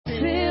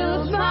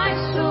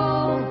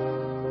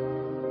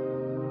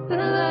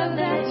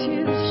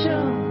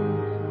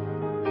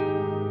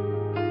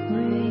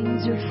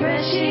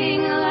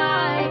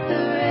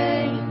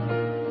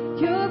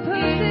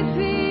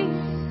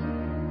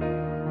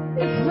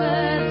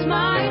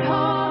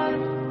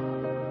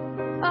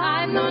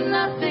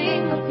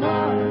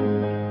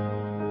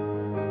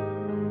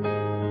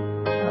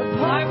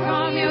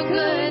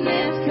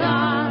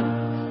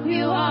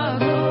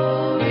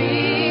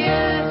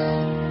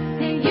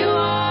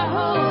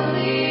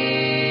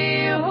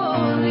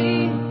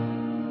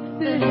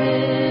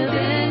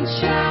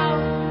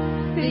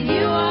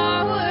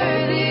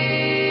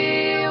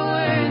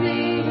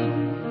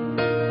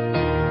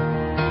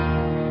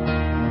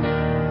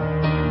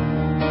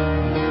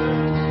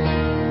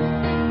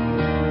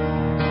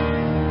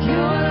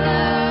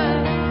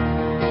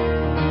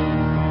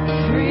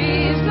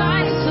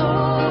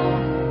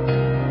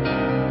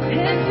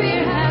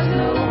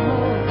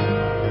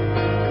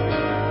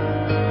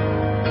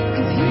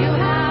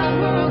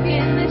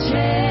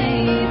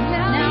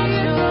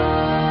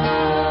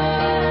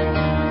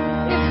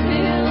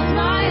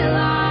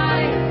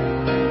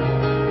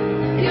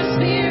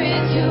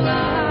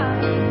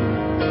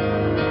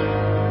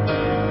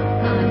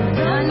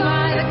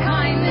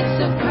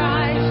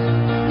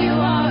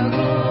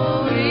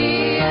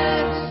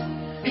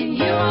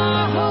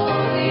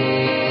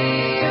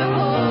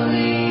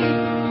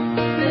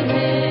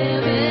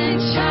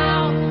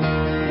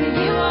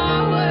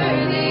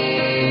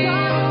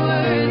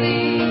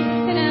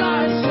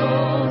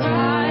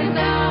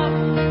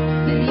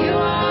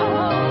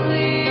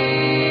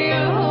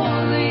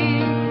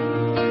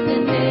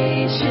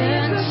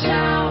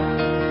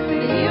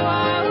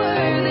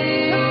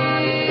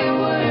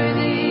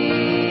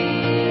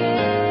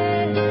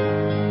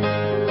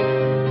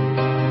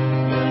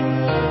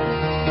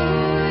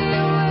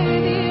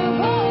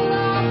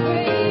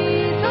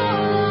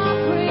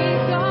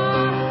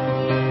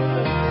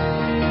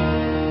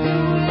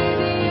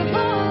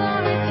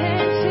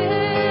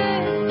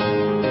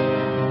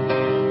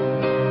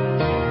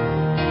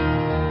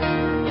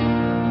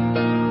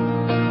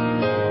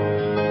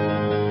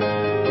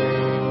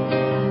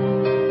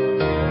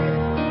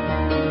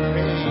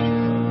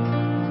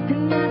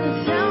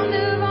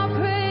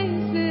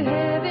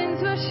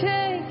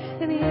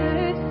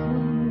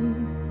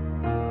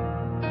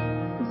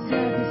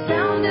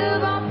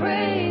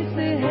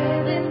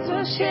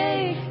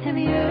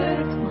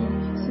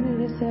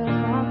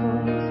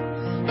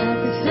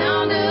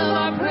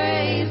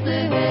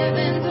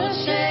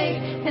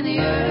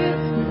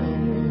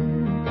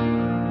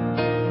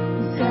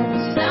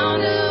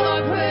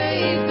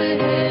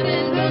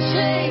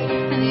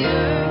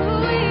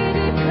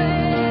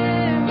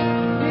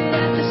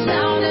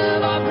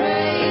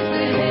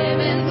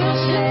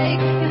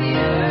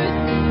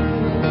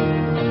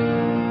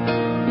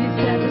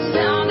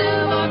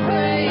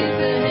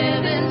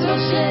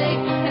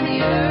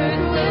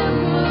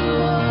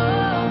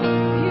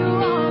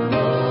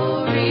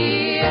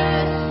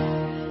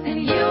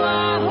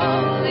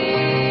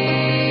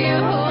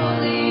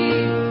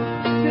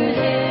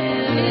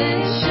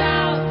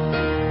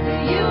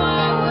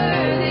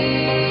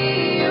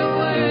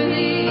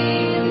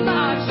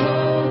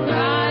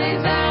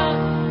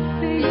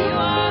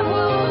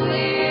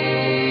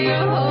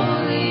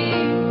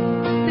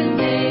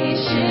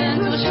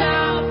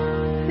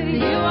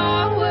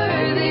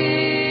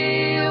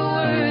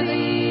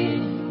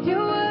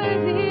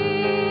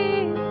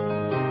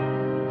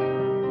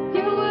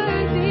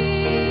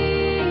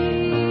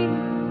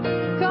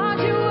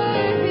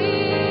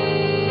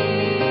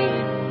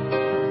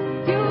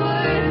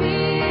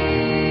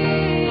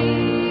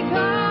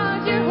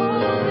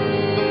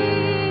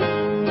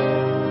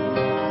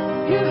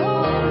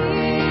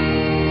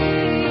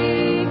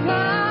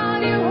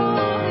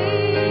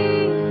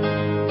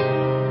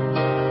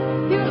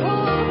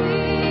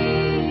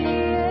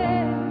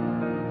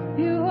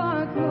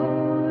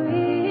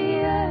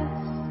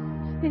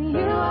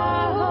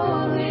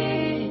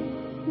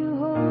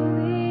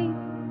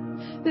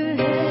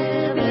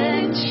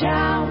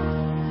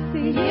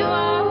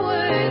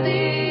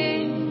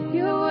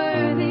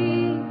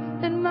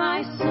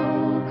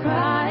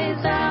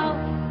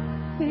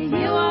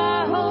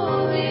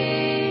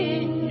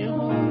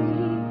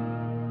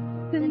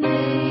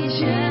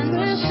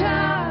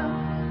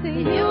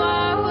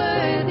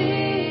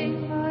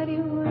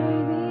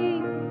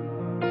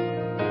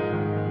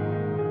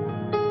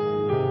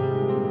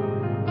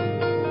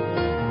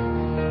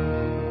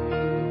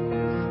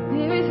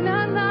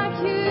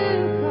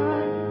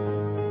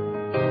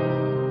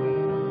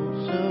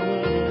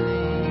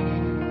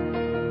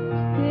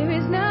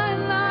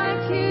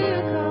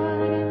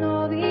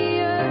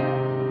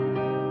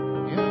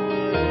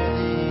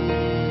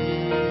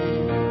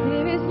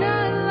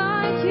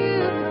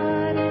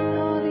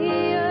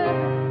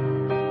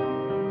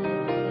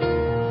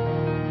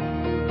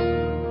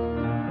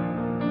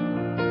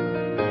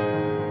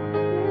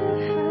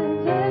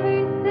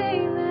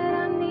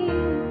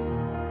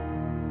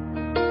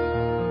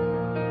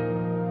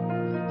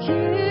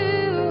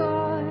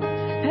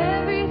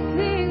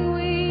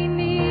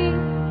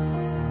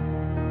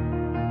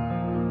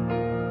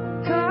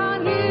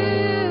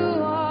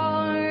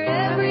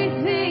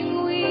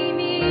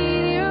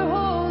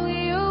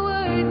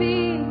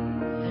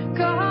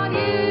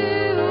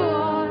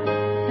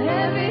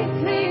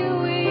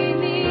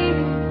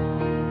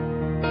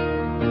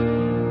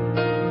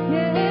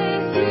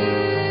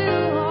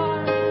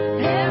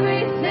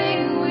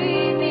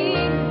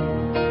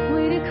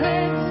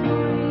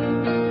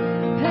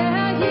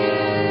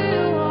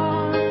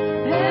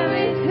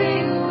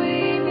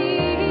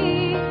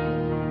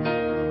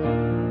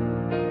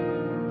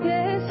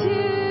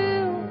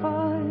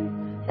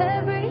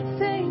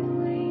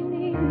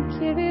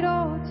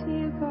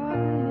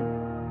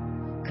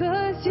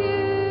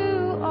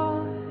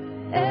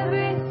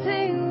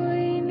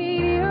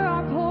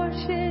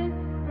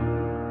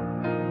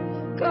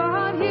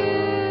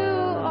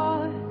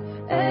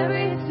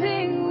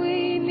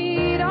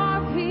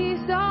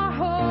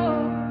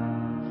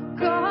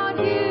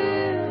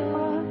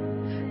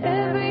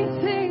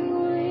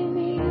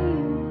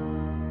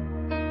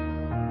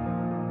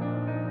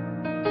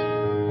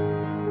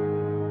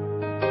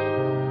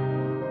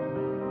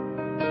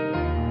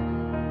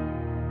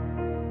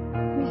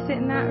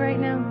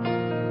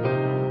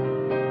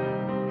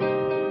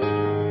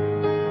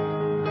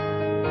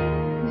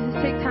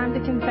time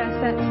to confess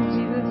that to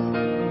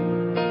Jesus.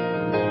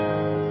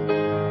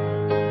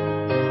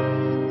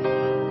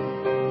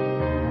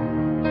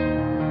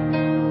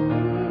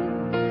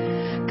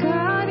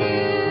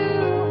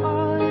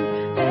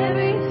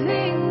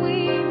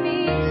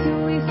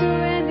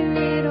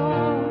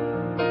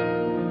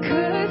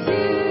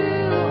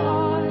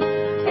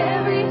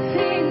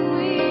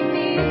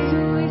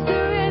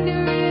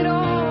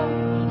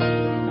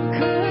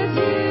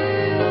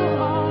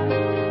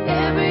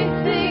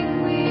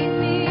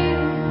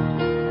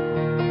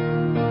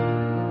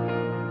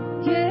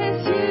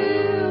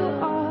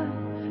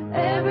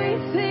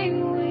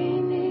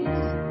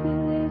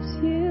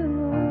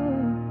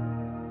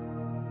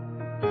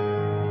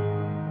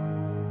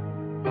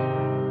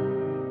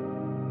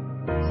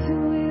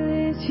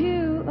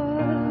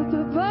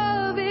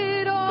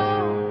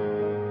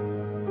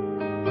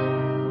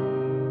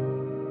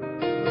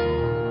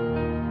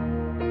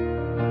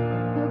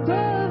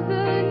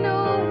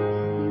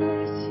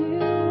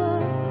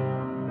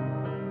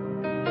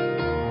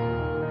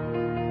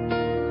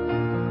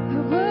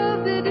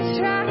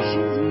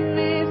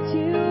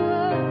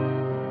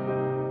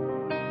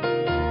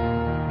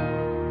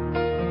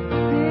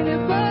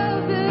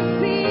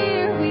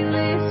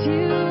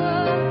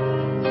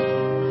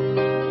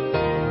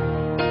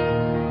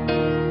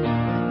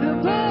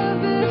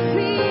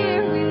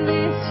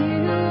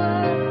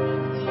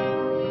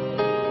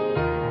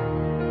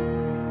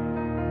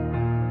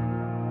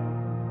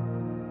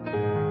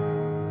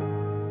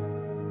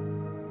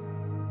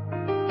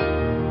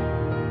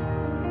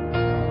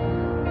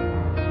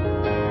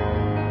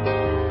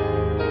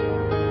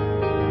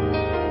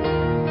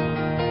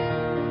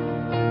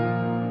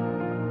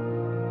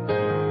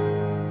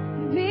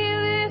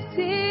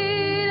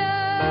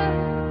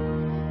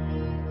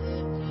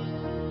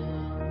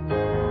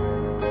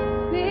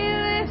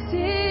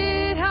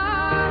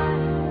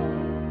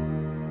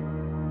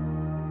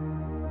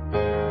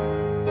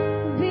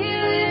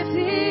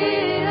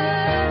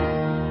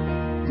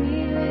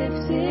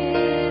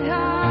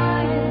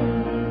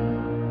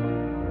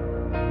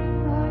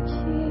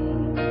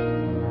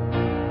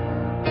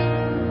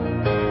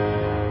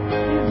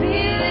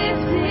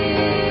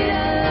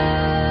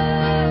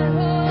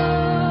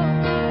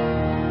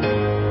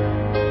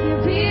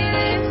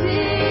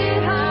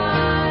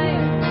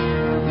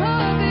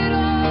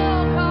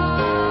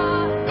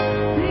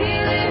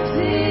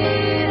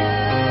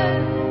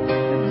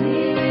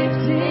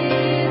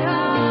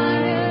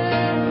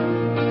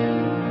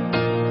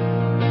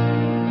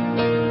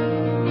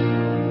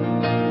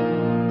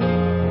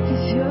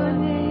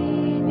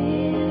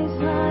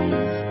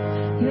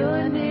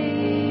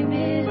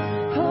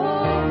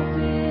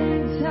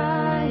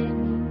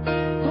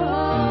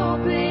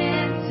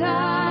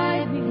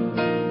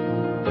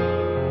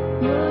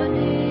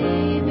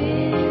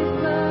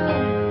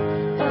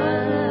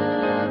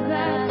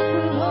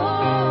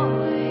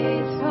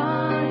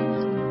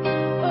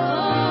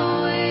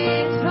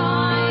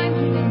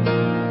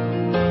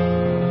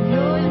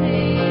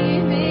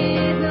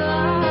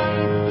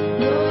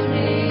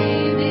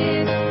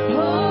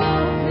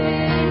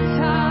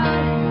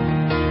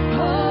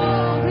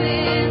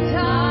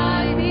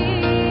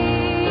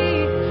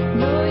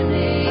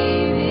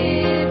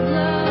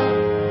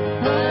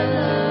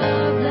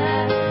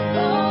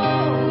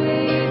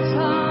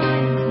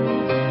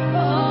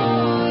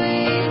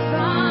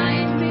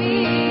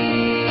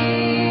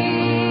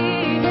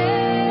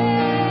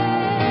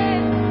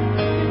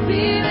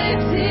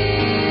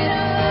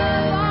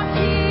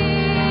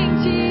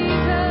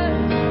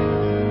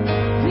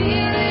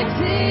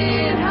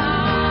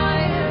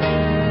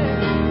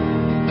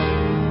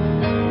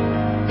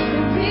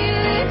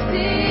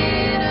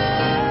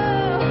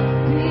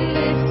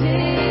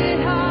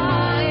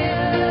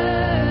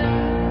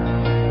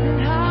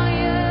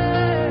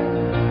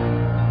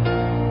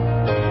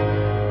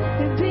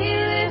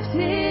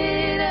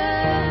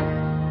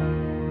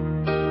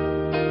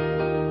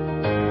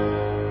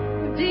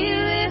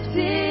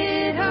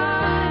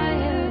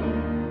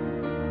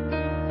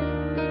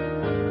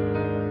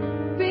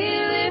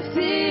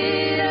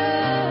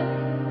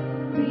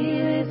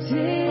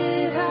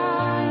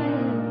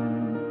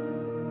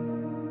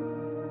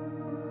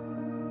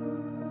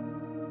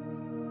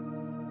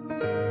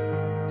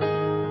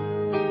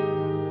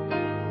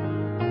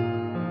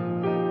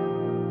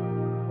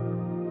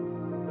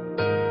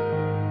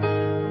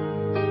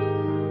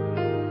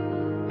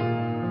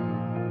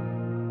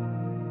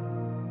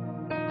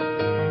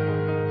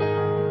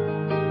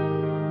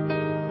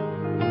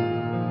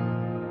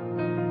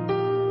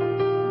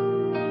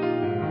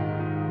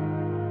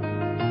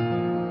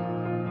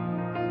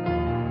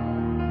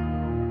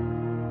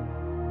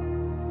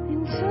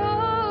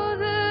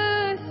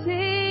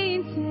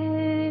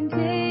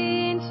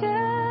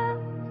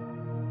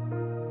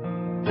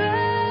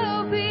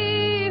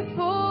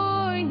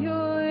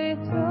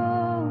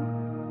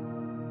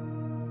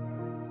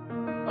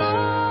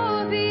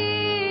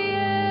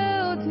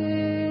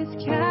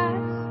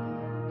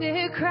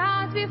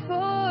 crowns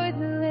before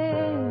the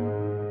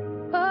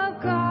Lamb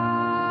of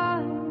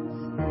God,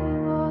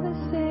 sing all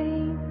the saints.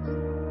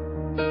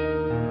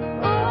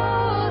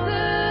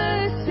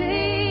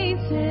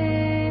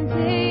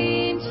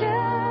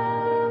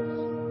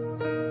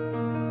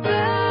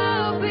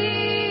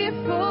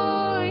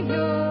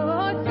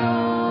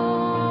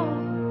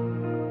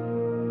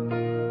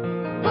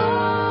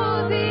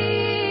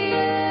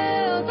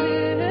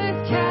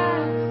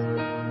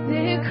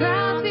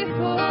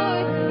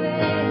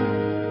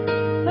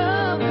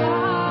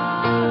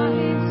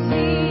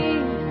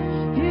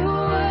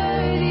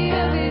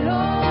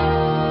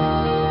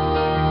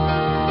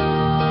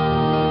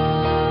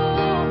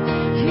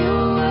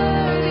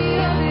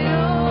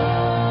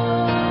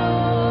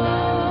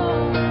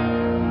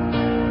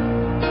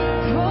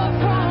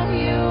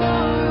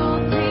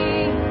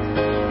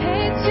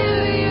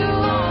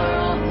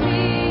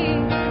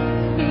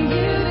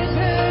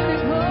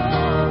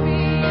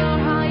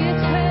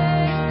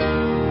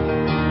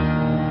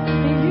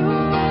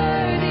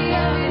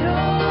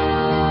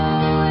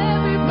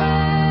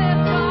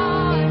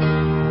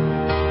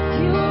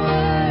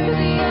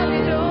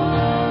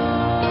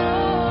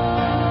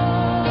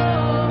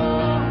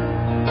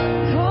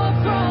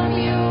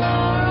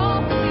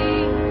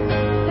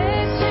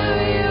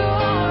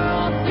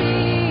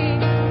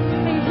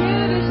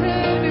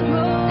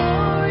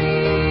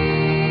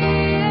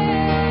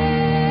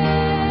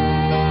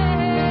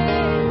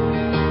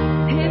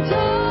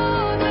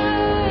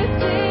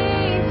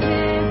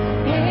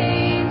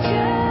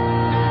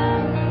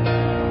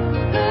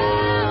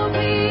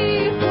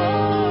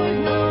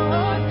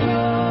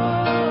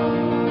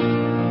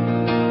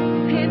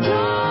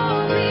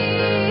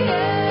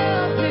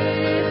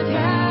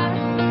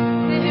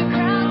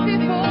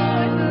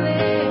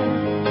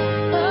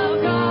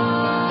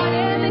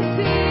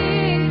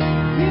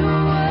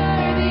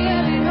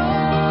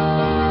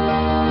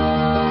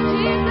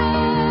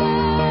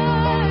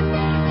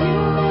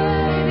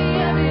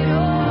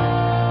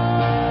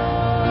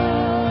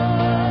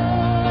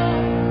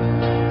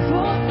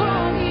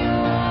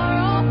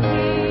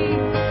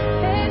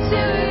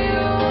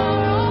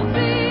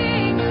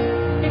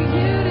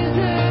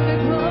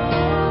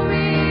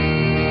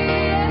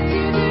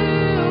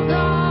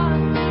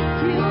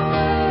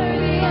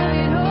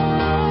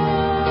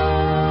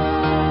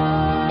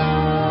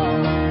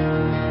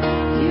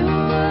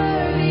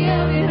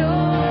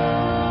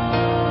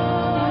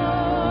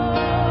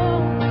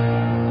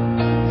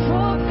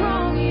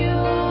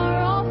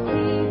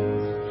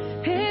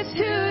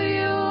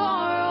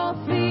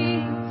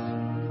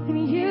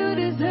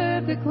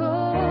 deserve the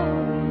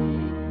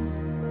glory.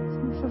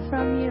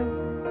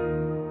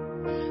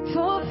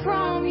 For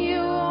from you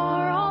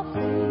are all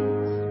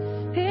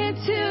things, and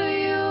to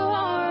you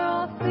are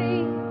all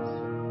things.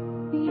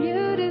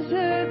 You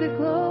deserve the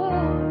glory.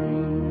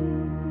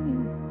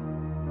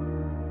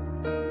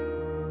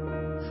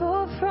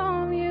 For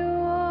from you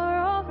are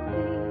all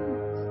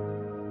things,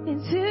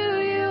 and to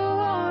you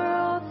are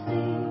all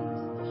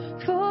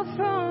things. For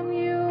from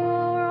you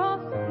are all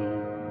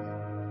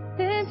things,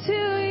 and to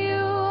you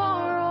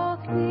are all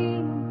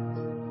things.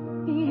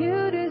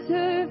 You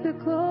deserve the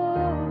glory.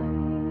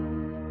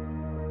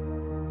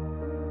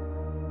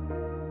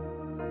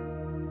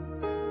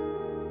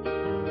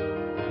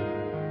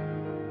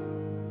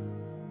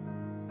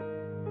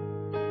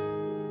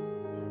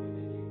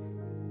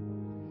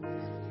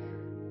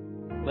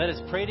 Let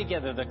us pray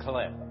together the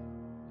collect.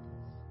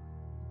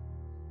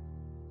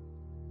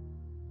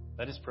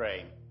 Let us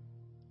pray.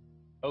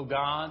 O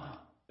God,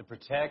 the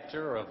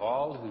protector of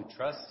all who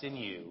trust in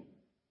you,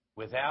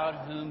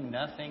 without whom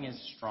nothing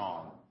is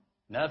strong,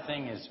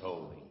 nothing is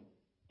holy,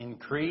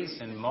 increase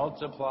and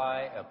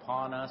multiply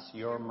upon us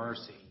your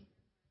mercy,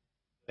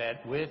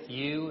 that with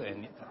you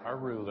and our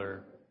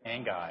ruler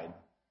and guide,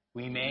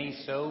 we may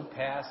so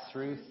pass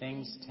through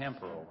things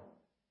temporal,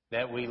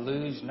 that we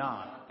lose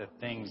not the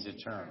things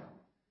eternal.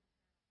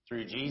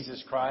 Through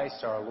Jesus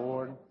Christ our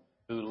Lord,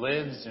 who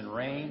lives and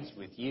reigns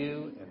with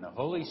you in the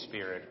Holy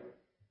Spirit,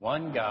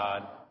 one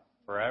God,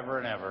 forever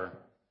and ever.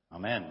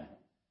 Amen.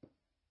 You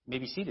may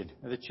be seated.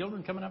 Are the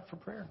children coming up for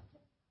prayer?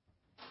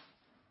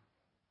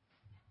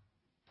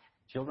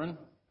 Children,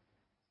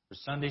 for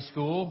Sunday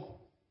school,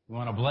 we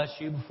want to bless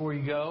you before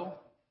you go.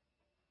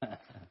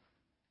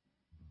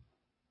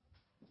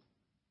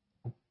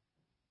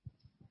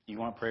 You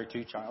want prayer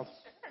too, child?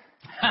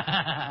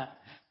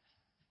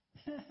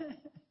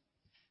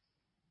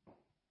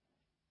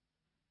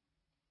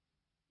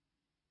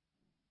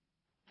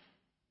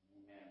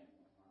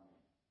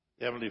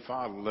 Heavenly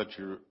Father, let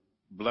your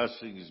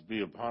blessings be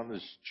upon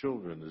these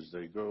children as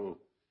they go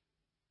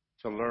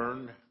to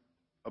learn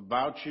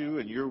about you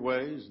and your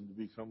ways and to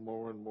become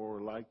more and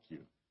more like you.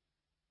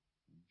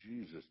 In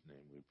Jesus'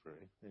 name we pray.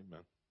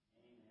 Amen.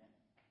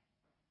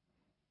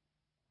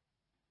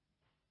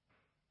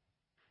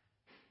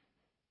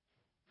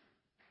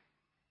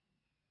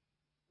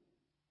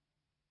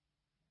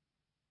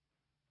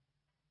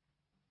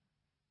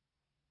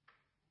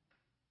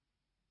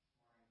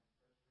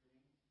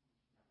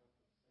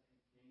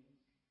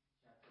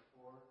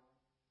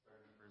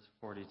 Verse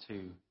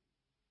 42.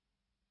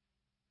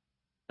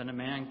 Then a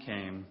man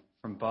came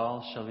from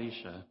Baal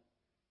Shalisha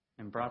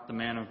and brought the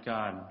man of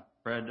God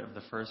bread of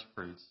the first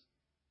fruits,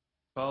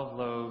 12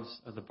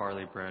 loaves of the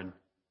barley bread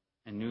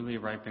and newly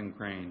ripened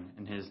grain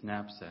in his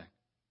knapsack.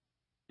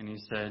 And he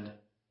said,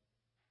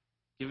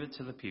 "Give it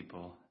to the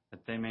people,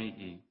 that they may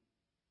eat."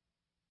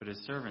 But his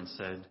servant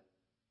said,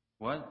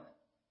 "What?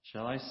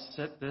 Shall I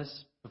set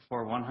this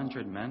before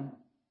 100 men?"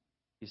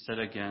 He said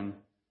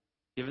again,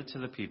 "Give it to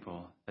the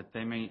people, that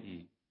they may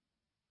eat.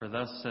 For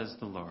thus says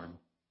the Lord,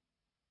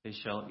 they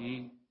shall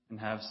eat and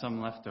have some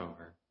left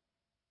over."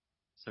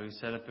 So he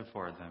set it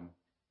before them,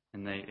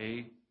 and they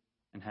ate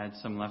and had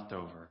some left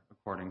over,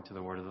 according to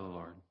the word of the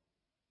Lord.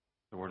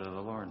 The word of the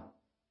Lord.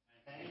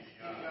 Thanks be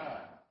to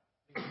God.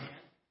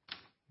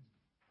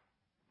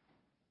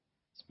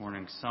 This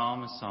morning's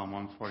psalm is Psalm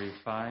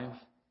 145.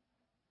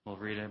 We'll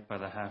read it by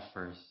the half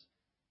verse.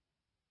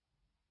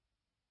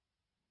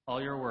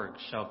 All your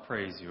works shall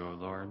praise you, O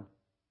Lord.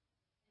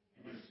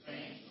 Your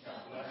saints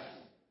shall bless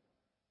you.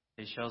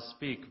 They shall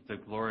speak of the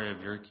glory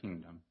of your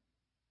kingdom,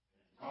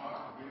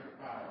 Talk of your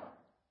power.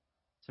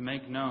 to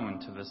make known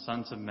to the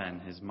sons of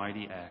men his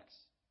mighty acts.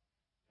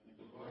 And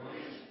the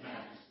glorious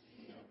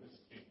majesty of his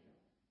kingdom.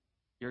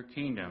 Your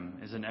kingdom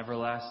is an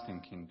everlasting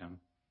kingdom.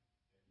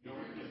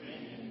 Your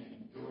dominion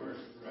endures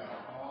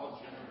throughout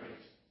all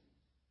generations.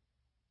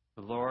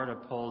 The Lord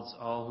upholds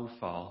all who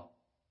fall.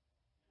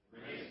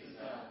 Raises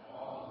up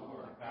all who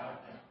are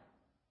bowed down.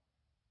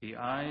 The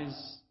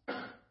eyes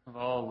of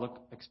all look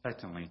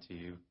expectantly to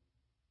you.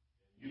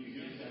 You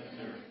give them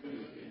their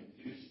food in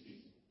due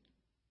season.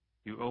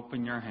 You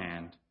open your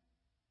hand.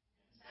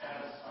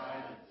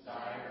 Satisfy the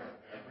desire of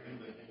every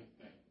living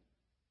thing.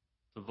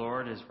 The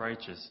Lord is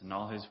righteous in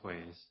all his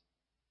ways.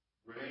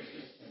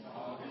 Gracious in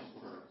all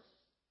his works.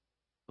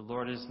 The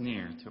Lord is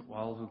near to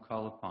all who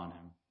call upon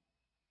him.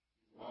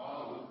 To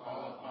all who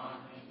call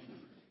upon him in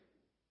truth.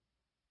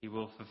 He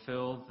will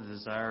fulfill the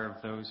desire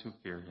of those who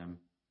fear him.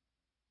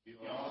 He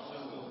also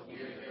will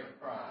hear their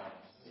cry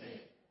and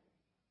save.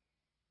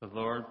 The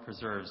Lord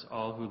preserves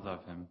all who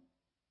love him.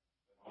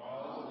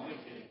 All the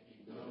wicked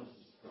he will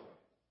destroy.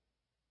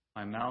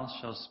 My mouth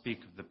shall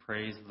speak of the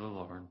praise of the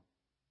Lord. And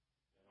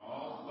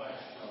all flesh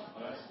shall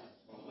bless his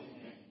holy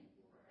name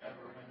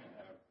forever and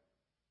ever.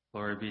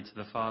 Glory be to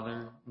the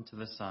Father, and to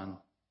the Son,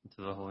 and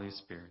to the Holy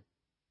Spirit.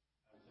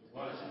 As it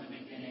was in the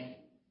beginning,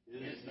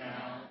 is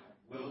now,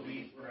 will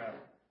be forever.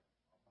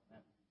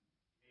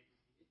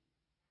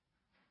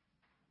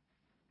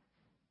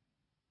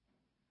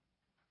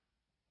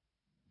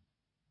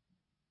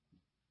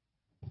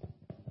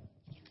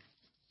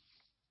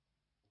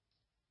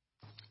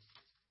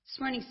 This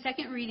morning's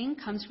second reading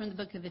comes from the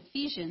book of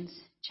Ephesians,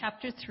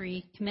 chapter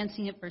 3,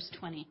 commencing at verse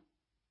 20.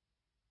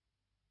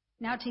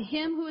 Now to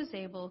him who is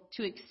able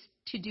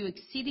to do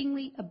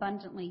exceedingly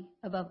abundantly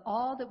above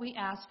all that we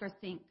ask or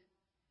think,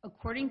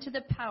 according to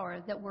the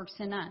power that works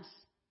in us,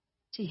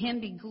 to him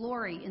be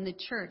glory in the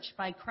church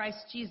by Christ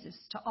Jesus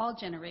to all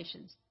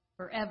generations,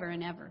 forever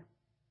and ever.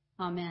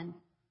 Amen.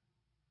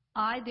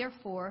 I,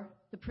 therefore,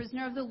 the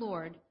prisoner of the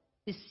Lord,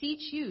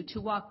 beseech you to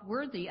walk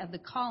worthy of the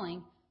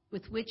calling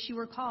with which you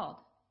were called,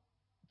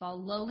 with all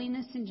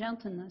lowliness and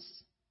gentleness,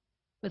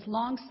 with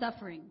long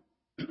suffering,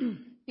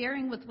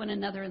 bearing with one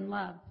another in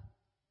love,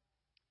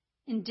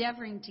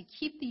 endeavoring to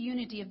keep the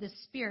unity of the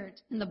Spirit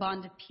in the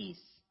bond of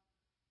peace.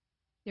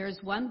 There is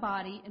one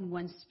body and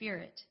one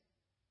Spirit,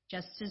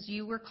 just as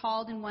you were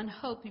called in one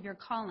hope of your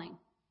calling,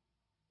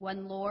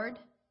 one Lord,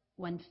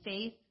 one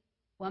faith,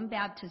 one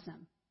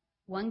baptism,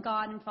 one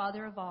God and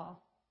Father of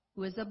all,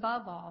 who is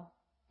above all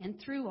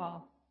and through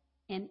all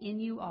and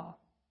in you all.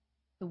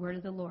 The word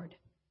of the Lord.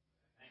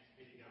 Thanks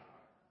be to God.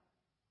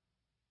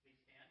 Please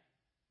stand.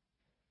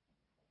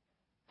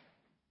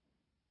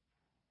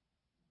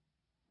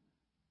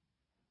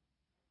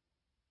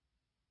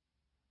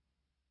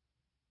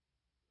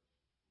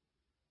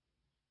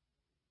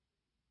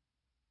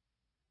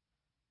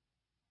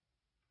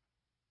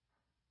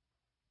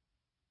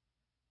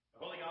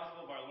 The Holy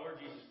Gospel of our Lord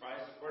Jesus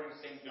Christ according to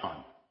St.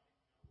 John.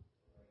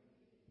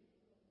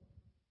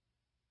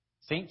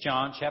 St.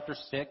 John chapter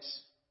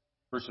 6,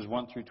 verses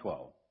 1 through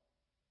 12.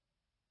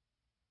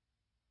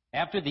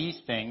 After these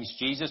things,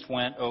 Jesus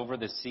went over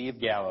the Sea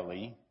of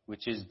Galilee,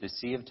 which is the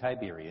Sea of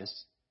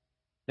Tiberias.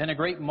 Then a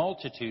great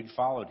multitude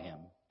followed him,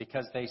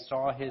 because they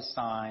saw his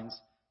signs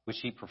which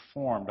he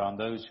performed on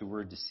those who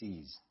were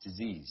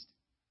diseased.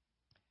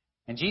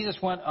 And Jesus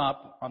went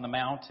up on the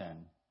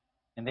mountain,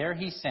 and there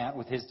he sat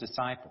with his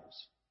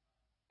disciples.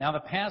 Now the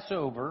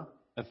Passover,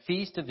 a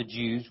feast of the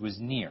Jews, was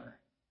near.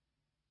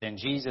 Then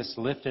Jesus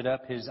lifted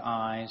up his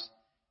eyes,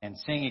 and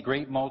seeing a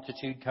great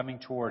multitude coming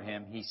toward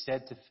him, he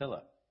said to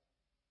Philip,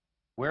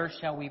 "Where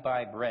shall we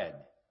buy bread,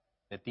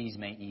 that these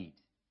may eat?"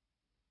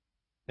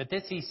 But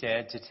this he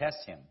said to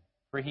test him,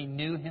 for he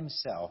knew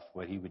himself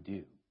what he would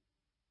do.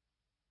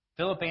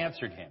 Philip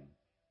answered him,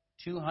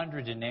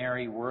 200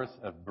 denarii worth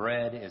of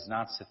bread is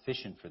not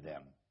sufficient for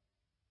them,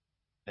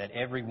 that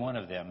every one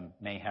of them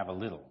may have a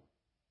little.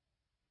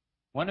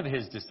 One of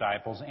his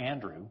disciples,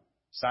 Andrew,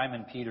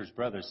 Simon Peter's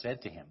brother,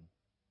 said to him,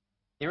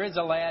 "There is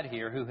a lad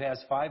here who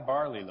has 5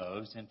 barley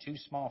loaves and 2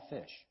 small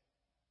fish,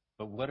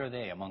 but what are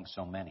they among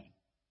so many?"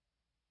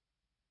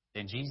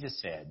 Then Jesus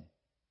said,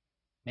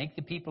 "Make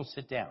the people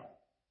sit down."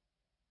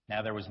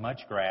 Now there was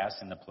much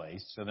grass in the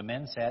place, so the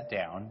men sat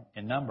down,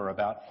 in number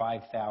about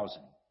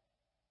 5,000.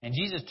 And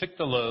Jesus took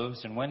the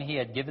loaves, and when he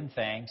had given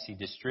thanks, he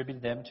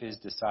distributed them to his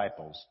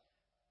disciples,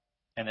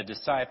 and the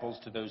disciples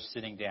to those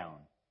sitting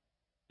down,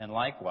 and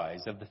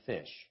likewise of the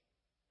fish,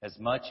 as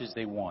much as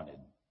they wanted.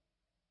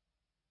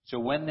 So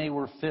when they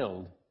were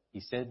filled, he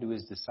said to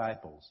his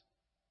disciples,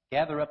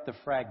 "Gather up the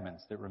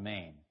fragments that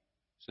remain,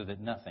 so that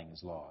nothing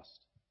is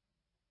lost."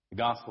 The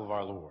Gospel of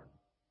our Lord.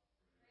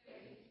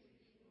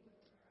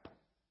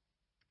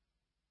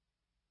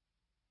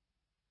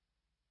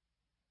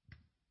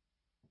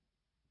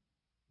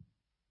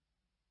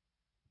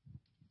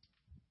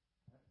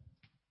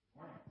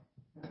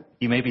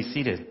 You may be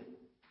seated.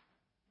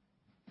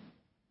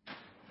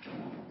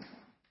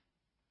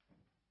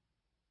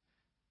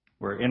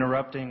 We're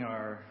interrupting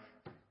our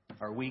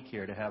week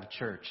here to have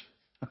church.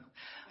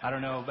 I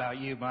don't know about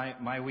you,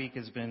 my week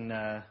has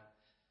been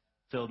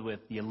filled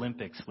with the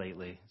Olympics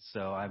lately,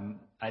 so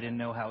I didn't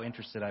know how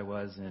interested I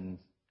was in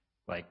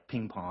like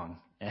ping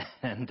pong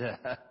and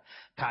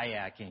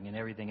kayaking and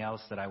everything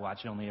else that I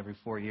watch only every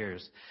 4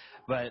 years.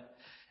 But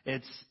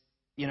it's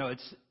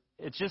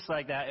just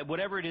like that.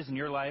 Whatever it is in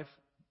your life,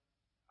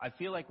 I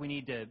feel like we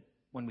need to,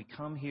 when we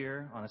come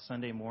here on a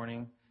Sunday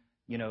morning,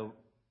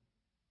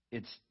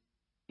 it's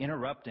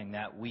interrupting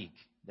that week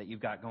that you've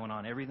got going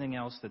on, everything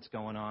else that's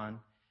going on.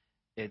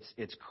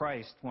 It's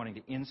Christ wanting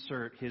to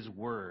insert his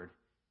word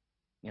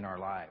in our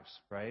lives,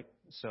 right?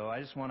 So I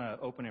just want to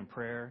open in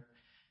prayer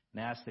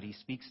and ask that he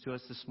speaks to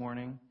us this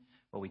morning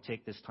while we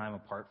take this time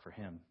apart for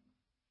him.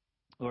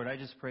 Lord, I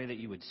just pray that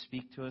you would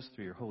speak to us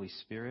through your Holy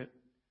Spirit.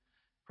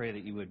 Pray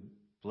that you would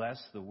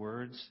bless the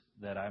words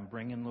that I'm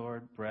bringing,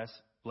 Lord. Bless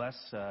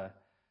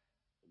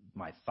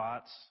my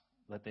thoughts.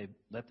 Let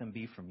them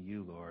be from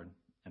you, Lord,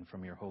 and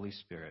from your Holy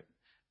Spirit.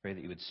 Pray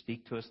that you would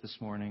speak to us this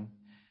morning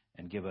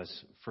and give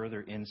us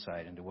further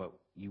insight into what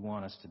you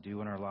want us to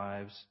do in our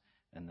lives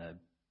and the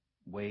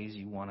ways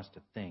you want us to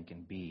think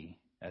and be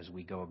as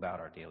we go about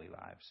our daily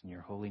lives. In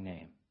your holy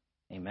name,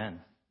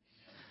 amen.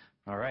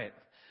 All right.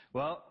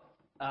 Well,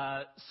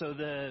 I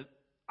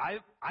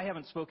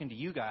haven't spoken to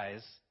you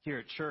guys here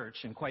at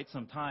church in quite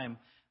some time,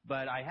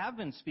 but I have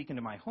been speaking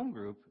to my home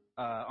group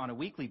on a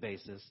weekly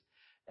basis.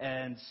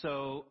 And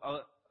so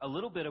a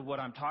little bit of what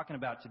I'm talking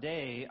about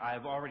today,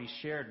 I've already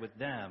shared with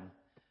them.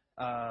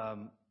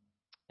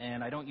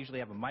 And I don't usually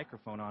have a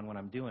microphone on when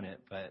I'm doing it,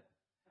 but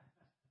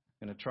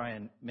I'm going to try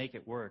and make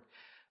it work.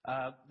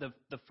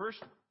 The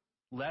first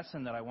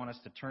lesson that I want us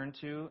to turn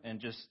to, and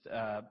just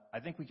I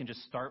think we can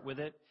just start with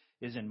it,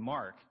 is in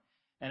Mark,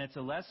 and it's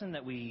a lesson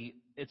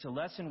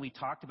we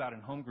talked about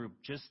in home group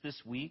just this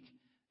week.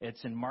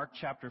 It's in Mark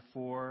chapter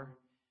 4,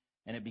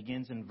 and it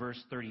begins in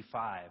verse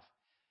 35.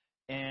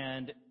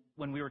 And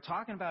when we were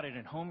talking about it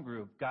in home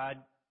group, God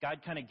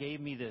kind of gave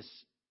me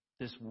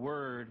this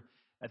word.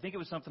 I think it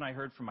was something I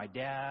heard from my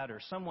dad or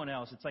someone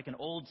else. It's like an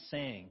old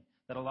saying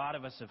that a lot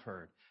of us have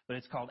heard, but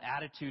it's called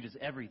attitude is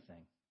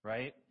everything,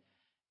 right?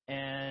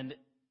 And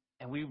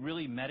we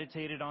really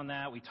meditated on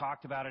that. We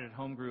talked about it at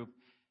home group.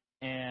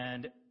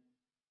 And,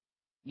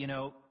 you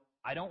know,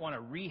 I don't want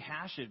to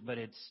rehash it, but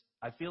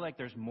I feel like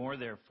there's more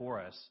there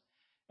for us.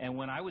 And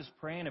when I was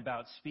praying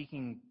about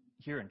speaking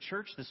here in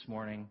church this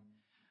morning,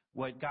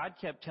 what God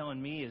kept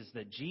telling me is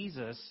that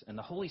Jesus and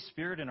the Holy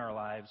Spirit in our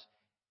lives,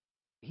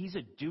 He's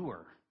a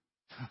doer.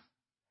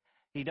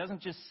 He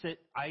doesn't just sit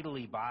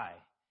idly by.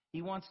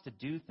 He wants to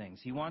do things.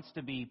 He wants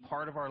to be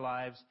part of our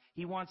lives.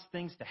 He wants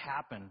things to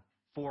happen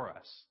for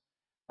us.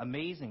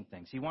 Amazing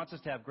things. He wants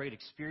us to have great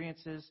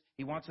experiences.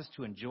 He wants us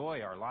to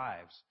enjoy our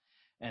lives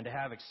and to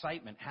have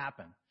excitement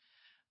happen.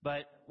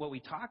 But what we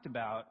talked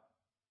about,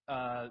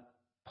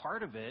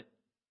 part of it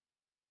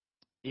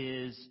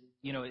is,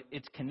 you know,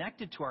 it's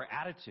connected to our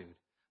attitude.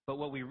 But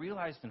what we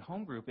realized in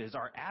home group is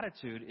our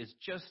attitude is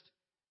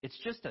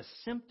just a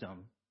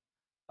symptom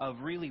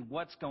of really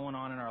what's going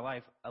on in our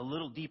life a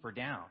little deeper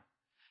down.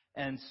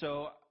 And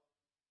so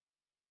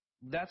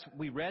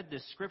we read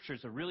this scripture.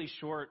 It's a really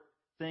short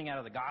thing out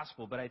of the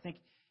gospel, but I think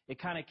it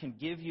kind of can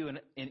give you an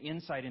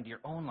insight into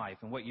your own life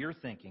and what you're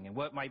thinking and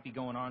what might be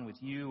going on with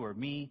you or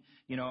me.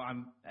 You know,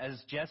 as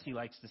Jesse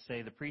likes to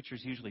say, the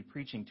preacher's usually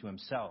preaching to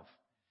himself.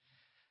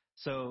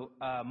 So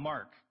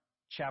Mark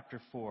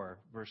chapter 4,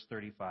 verse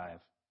 35.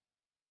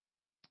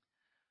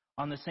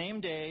 On the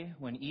same day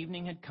when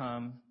evening had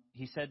come,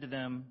 he said to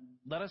them,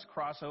 "Let us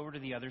cross over to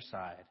the other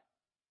side."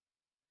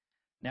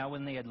 Now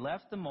when they had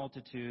left the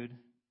multitude,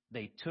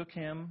 they took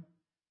him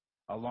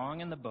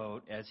along in the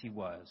boat as he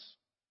was,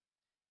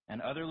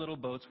 and other little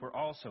boats were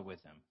also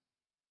with him.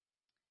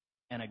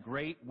 And a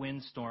great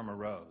windstorm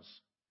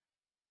arose.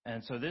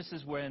 And so this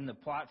is when the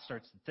plot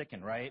starts to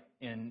thicken, right?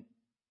 In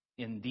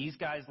these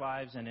guys'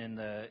 lives and in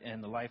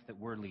the life that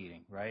we're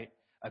leading, right?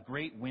 A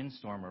great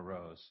windstorm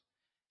arose.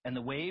 And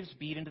the waves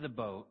beat into the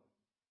boat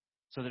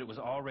so that it was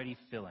already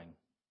filling.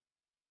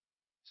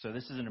 So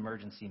this is an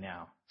emergency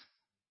now.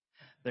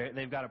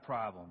 They've got a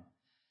problem.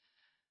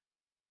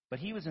 But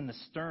he was in the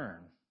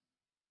stern,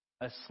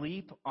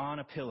 asleep on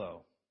a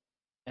pillow.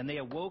 And they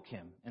awoke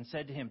him and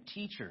said to him,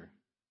 "Teacher,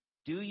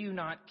 do you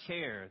not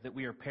care that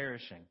we are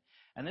perishing?"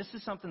 And this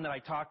is something that I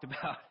talked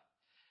about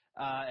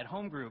at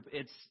home group.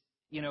 It's,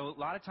 you know, a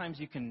lot of times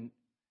you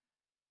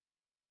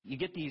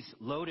get these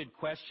loaded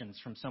questions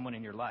from someone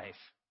in your life,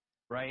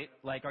 right?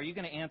 Like, are you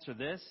going to answer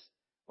this,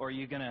 or are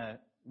you going to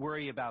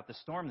worry about the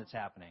storm that's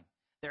happening?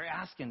 They're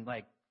asking,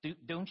 like,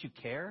 don't you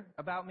care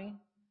about me?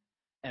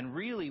 And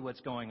really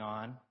what's going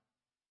on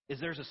is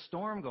there's a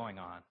storm going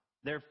on.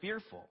 They're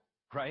fearful,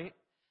 right?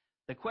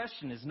 The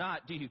question is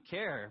not, do you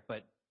care,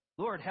 but,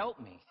 Lord, help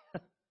me.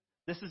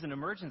 This is an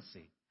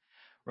emergency,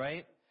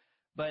 right?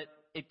 But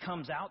it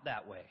comes out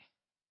that way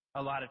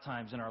a lot of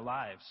times in our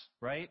lives,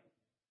 right?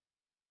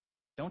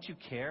 Don't you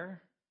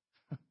care?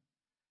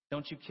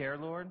 Don't you care,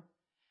 Lord?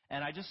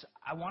 And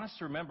I want us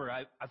to remember,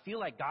 I feel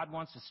like God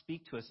wants to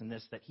speak to us in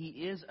this, that He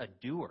is a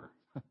doer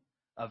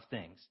of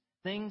things.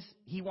 Things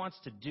He wants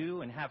to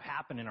do and have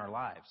happen in our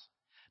lives.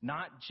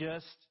 Not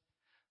just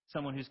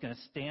someone who's going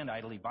to stand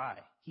idly by.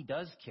 He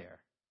does care.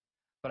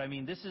 But I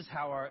mean, this is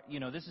how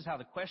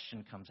the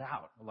question comes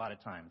out a lot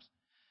of times.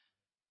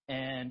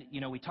 And,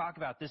 you know, we talk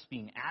about this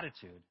being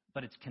attitude,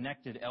 but it's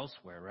connected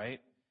elsewhere,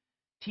 right?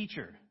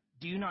 "Teacher,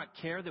 do you not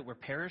care that we're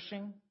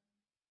perishing?"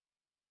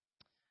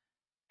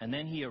 And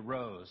then he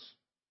arose,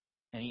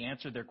 and he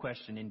answered their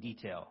question in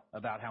detail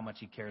about how much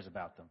he cares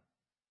about them.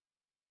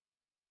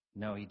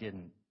 No, he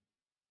didn't.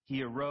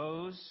 He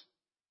arose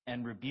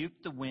and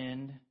rebuked the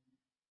wind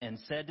and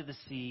said to the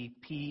sea,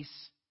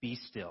 "Peace, be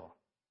still."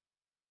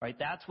 Right?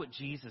 That's what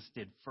Jesus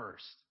did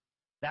first.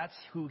 That's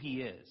who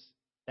He is.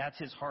 That's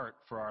His heart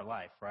for our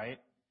life, right?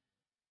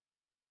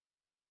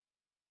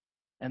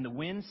 And the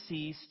wind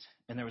ceased,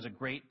 and there was a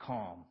great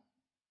calm.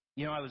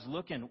 You know, I was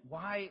looking,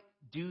 why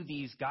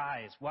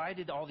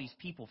did all these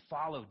people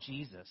follow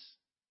Jesus?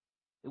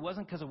 It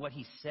wasn't because of what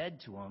He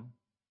said to them.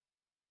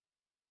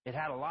 It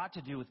had a lot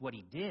to do with what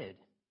He did.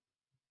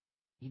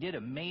 He did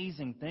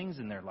amazing things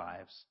in their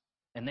lives,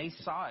 and they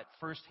saw it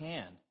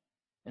firsthand,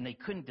 and they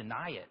couldn't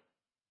deny it.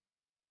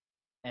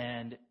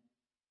 And,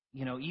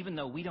 you know, even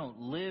though we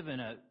live in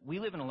a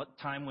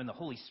time when the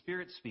Holy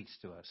Spirit speaks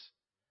to us,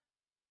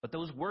 but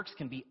those works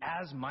can be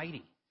as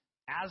mighty,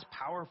 as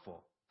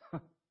powerful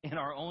in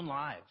our own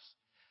lives.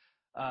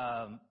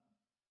 I'll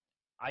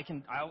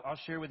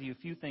share with you a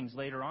few things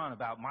later on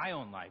about my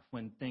own life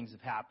when things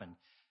have happened,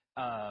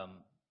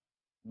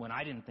 when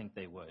I didn't think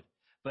they would.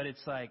 But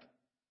it's like,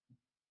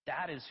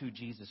 that is who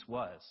Jesus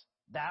was.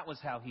 That was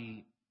how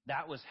He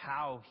that was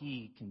how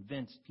he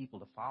convinced people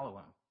to follow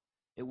him.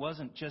 It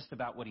wasn't just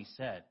about what he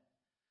said.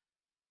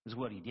 It was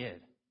what he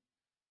did.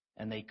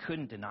 And they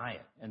couldn't deny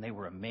it, and they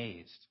were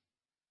amazed.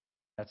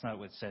 That's not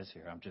what it says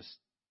here. I'm just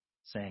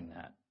saying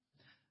that.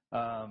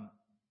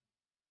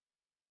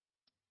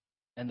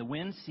 And the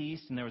wind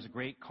ceased, and there was a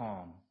great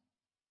calm.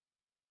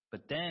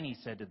 But then he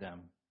said to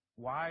them,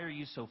 "Why are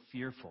you so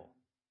fearful?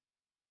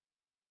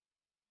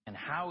 And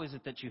how is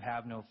it that you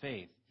have no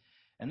faith?"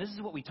 And this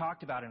is what we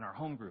talked about in our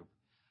home group.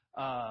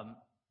 That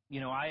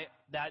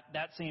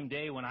same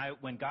day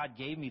when God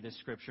gave me this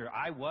scripture,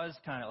 I was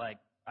kind of like,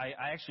 I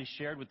actually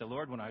shared with the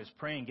Lord when I was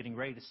praying, getting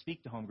ready to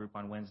speak to home group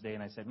on Wednesday,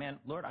 and I said, "Man,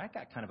 Lord, I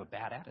got kind of a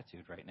bad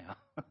attitude right now,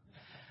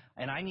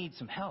 and I need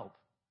some help."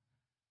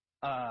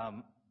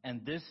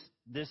 And this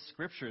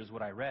scripture is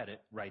what I read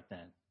it right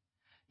then.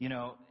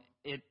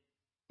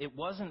 It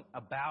wasn't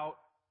about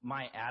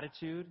my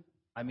attitude.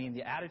 I mean,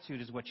 the attitude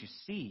is what you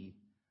see,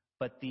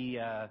 but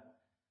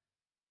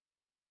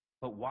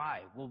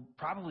why? Well,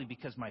 probably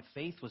because my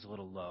faith was a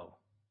little low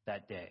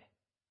that day.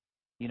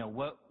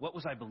 What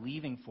was I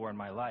believing for in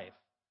my life?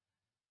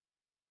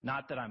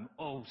 Not that I'm,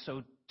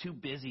 so too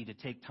busy to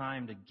take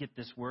time to get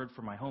this word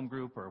for my home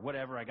group or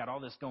whatever. I got all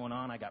this going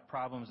on. I got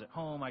problems at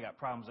home. I got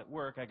problems at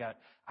work. I got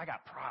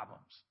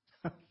problems.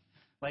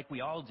 Like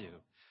we all do,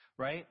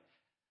 right?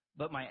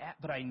 But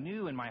I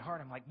knew in my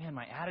heart, I'm like, man,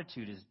 my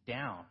attitude is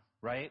down,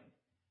 right?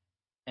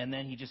 And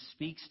then he just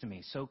speaks to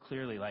me so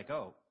clearly, like,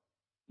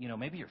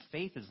 maybe your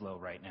faith is low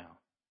right now.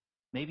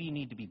 Maybe you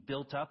need to be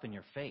built up in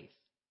your faith.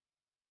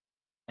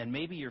 And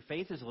maybe your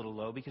faith is a little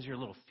low because you're a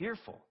little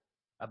fearful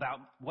about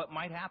what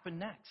might happen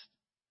next,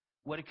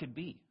 what it could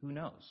be. Who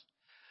knows?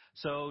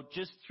 So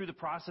just through the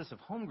process of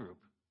home group,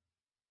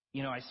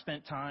 I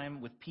spent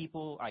time with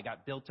people. I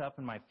got built up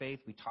in my faith.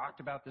 We talked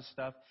about this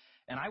stuff.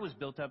 And I was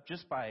built up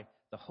just by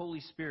the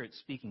Holy Spirit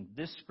speaking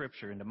this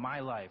scripture into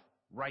my life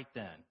right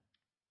then.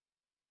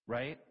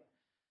 Right?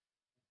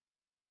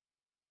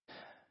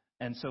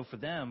 And so for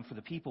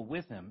the people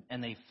with him,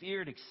 and they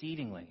feared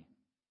exceedingly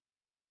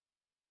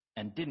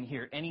and didn't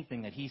hear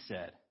anything that he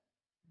said,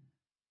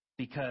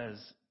 because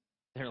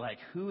they're like,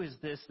 who is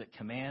this that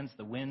commands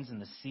the winds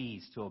and the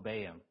seas to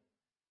obey him?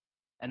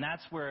 And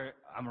that's where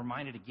I'm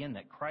reminded again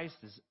that Christ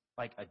is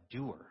like a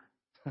doer.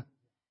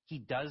 He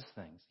does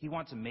things. He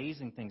wants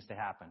amazing things to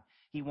happen.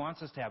 He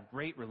wants us to have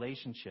great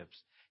relationships.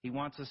 He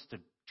wants us to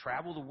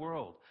travel the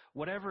world,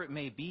 whatever it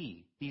may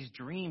be, these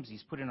dreams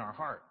he's put in our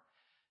heart.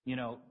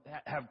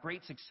 Have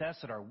great success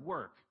at our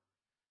work,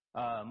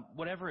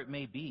 whatever it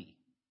may be,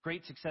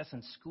 great success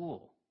in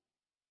school.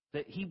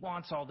 That he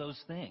wants all those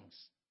things,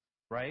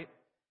 right?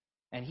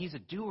 And he's a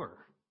doer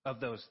of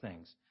those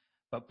things.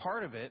 But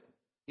part of it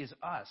is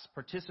us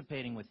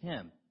participating with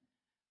him.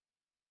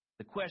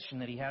 The question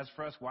that he has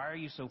for us, why are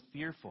you so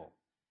fearful?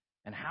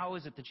 And how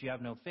is it that you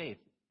have no faith?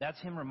 That's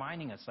him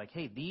reminding us, like,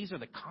 hey, these are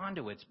the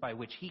conduits by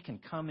which he can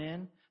come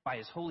in by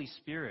his Holy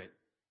Spirit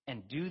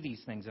and do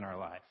these things in our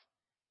life.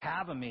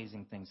 Have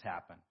amazing things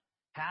happen.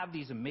 Have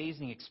these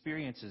amazing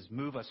experiences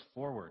move us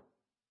forward.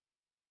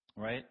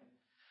 Right?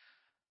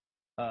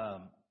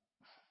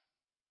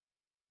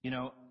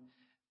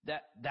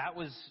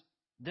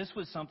 This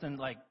was something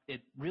like,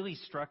 it really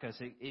struck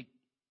us.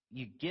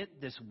 You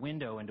get this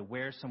window into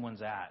where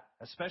someone's at,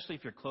 especially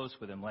if you're close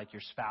with them, like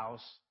your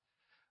spouse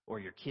or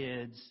your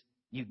kids.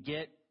 You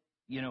get,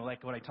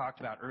 like what I talked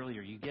about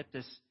earlier, you get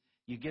this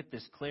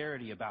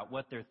clarity about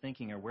what they're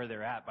thinking or where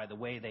they're at by the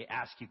way they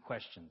ask you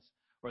questions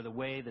or the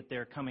way that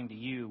they're coming to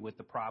you with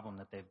the problem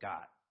that they've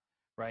got,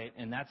 right?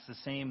 And that's the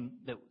same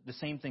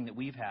thing that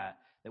we've got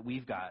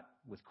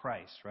with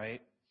Christ,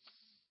 right?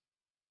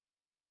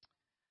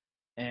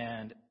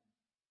 And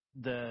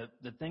the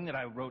thing that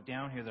I wrote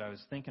down here that I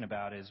was thinking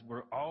about is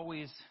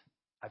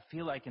I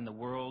feel like in the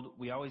world,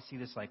 we always see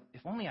this like,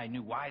 if only I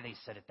knew why they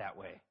said it that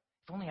way.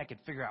 If only I could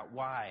figure out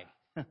why.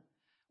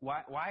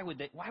 Why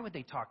would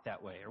they talk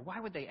that way? Or why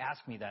would they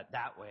ask me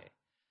that way?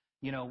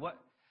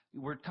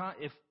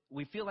 If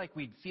we feel like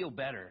we'd feel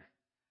better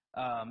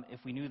if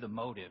we knew the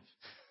motive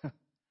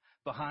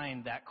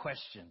behind that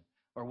question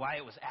or why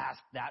it was asked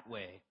that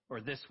way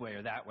or this way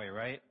or that way,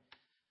 right?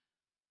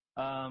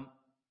 And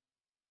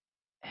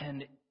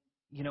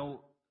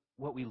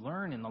what we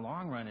learn in the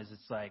long run is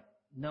it's like,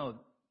 no,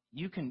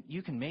 you can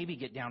maybe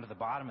get down to the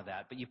bottom of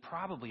that, but you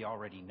probably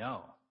already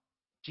know.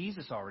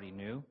 Jesus already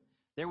knew.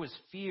 There was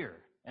fear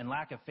and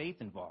lack of faith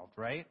involved,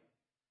 right?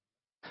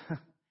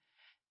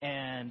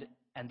 And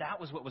that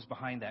was what was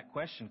behind that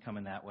question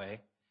coming that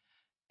way.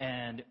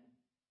 And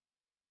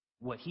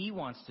what he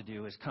wants to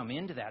do is come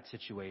into that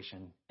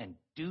situation and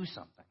do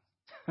something.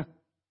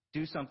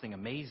 Do something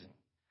amazing.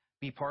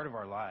 Be part of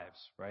our lives,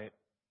 right?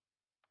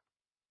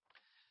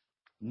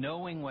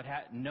 Knowing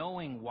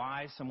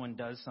why someone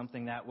does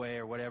something that way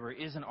or whatever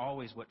isn't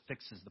always what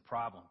fixes the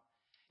problem.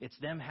 It's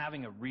them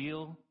having a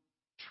real,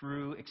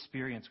 true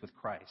experience with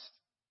Christ.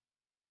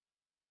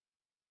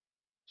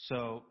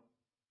 So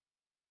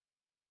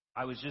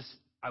I was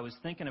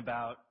thinking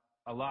about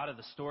a lot of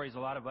the stories, a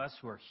lot of us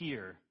who are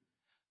here,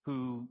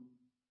 who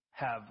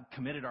have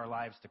committed our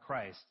lives to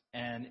Christ.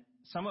 And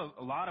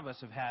a lot of us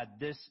have had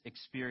this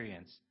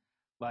experience,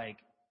 like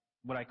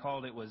what I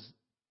called it was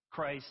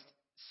Christ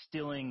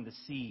stilling the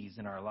seas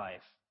in our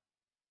life,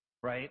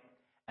 right?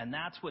 And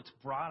that's what's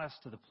brought us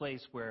to the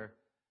place where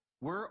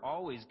we're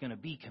always going to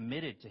be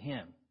committed to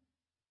Him,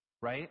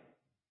 right?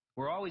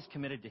 We're always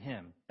committed to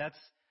Him.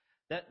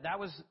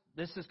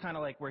 This is kind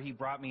of like where He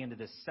brought me into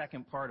this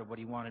second part of what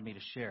He wanted me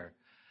to share.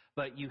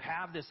 But you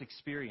have this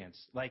experience,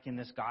 like in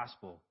this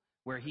gospel,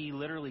 where He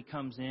literally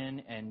comes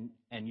in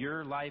and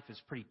your life is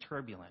pretty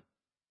turbulent.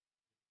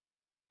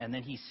 And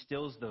then He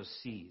stills those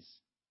seas,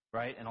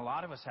 right? And a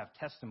lot of us have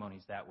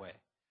testimonies that way,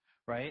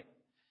 right?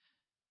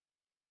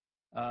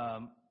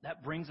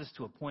 That brings us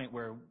to a point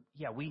where,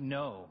 we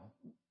know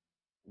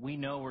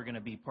we're going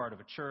to be part of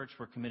a church.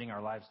 We're committing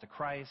our lives to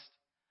Christ.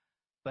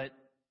 But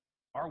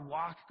our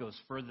walk goes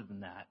further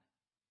than that.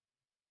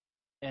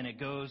 And it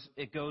goes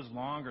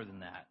longer than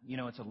that.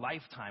 It's a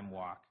lifetime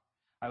walk.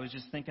 I was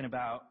just thinking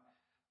about,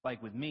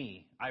 like with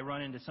me, I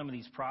run into some of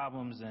these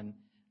problems, and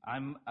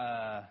I'm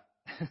I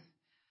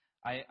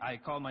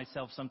call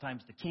myself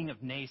sometimes the king of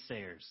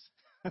naysayers.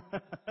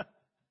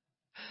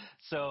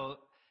 So,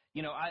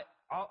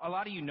 a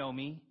lot of you know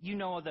me. You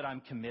know that I'm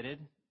committed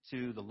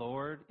to the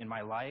Lord in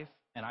my life,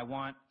 and I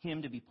want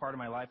Him to be part of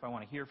my life. I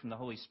want to hear from the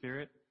Holy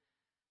Spirit.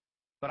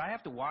 But I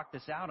have to walk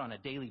this out on a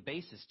daily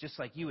basis, just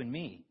like you and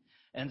me.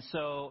 And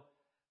so,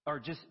 or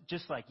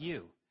just like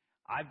you,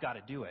 I've got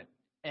to do it.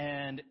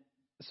 And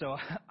so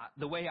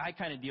the way I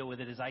kind of deal with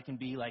it is I can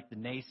be like the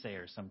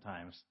naysayer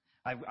sometimes.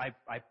 I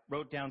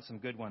wrote down some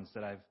good ones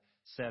that I've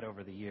said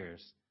over the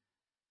years.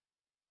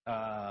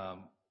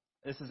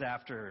 This is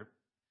after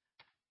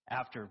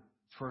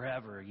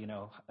forever,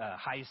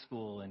 high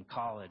school and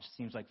college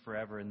seems like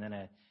forever, and then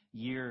a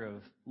year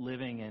of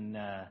living in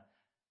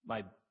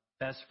my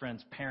best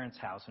friend's parents'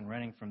 house and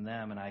renting from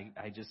them, and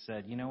I just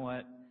said, you know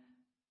what?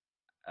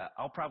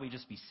 I'll probably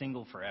just be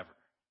single forever.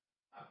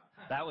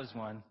 That was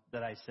one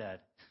that I said.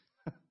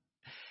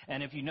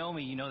 And if you know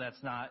me, you know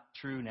that's not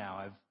true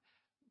now.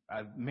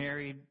 I've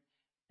married,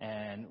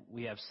 and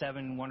we have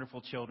 7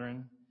 wonderful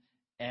children,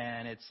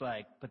 and it's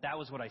like, but that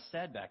was what I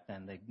said back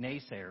then, the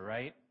naysayer,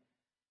 right?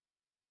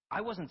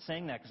 I wasn't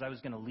saying that because I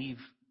was going to leave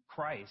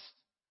Christ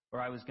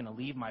or I was going to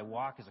leave my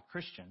walk as a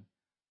Christian.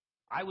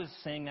 I was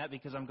saying that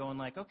because I'm going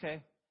like,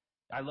 okay,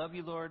 I love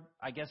you, Lord.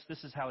 I guess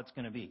this is how it's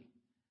going to be.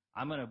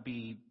 I'm going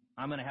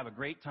to have a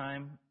great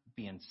time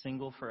being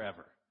single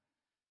forever.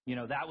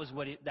 That was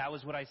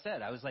what I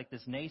said. I was like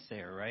this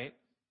naysayer, right?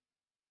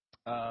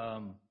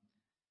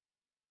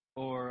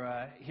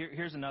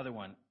 Here's another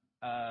one.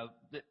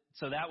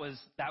 So that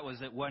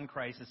was at one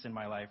crisis in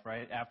my life,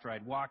 right? After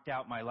I'd walked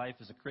out my life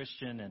as a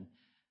Christian and,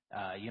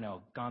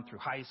 gone through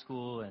high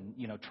school and,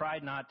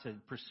 tried not to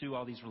pursue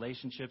all these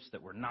relationships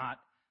that were not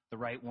the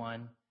right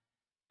one.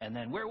 And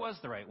then where was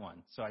the right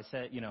one? So I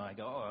said, I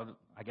go,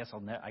 I guess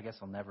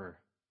I'll never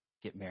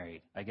get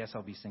married. I guess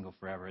I'll be single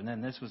forever. And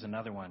then this was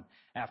another one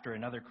after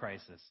another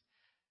crisis.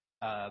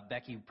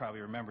 Becky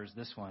probably remembers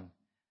this one.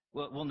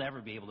 We'll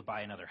never be able to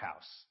buy another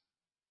house.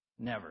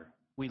 Never.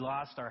 We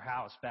lost our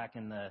house back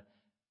in the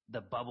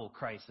bubble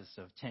crisis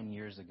of 10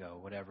 years ago,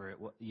 whatever it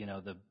was,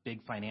 the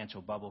big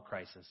financial bubble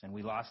crisis, and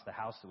we lost the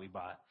house that we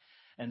bought.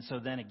 And so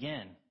then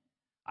again,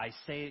 I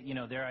say,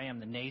 there I am,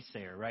 the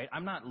naysayer, right?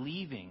 I'm not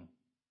leaving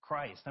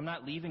Christ. I'm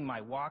not leaving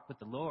my walk with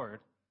the Lord,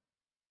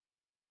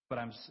 but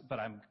I'm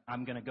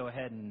going to go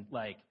ahead and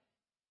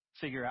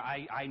figure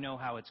I know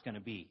how it's going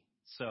to be.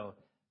 So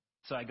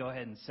I go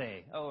ahead and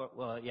say,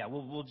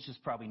 we'll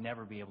just probably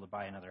never be able to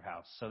buy another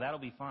house. So that'll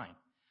be fine.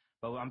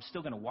 But I'm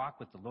still going to walk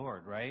with the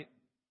Lord, right?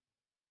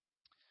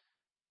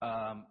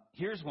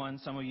 Here's one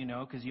some of you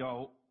know because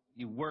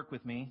you work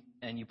with me,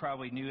 and you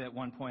probably knew at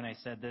one point I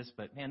said this,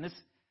 but man,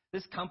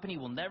 this company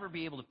will never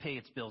be able to pay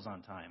its bills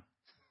on time.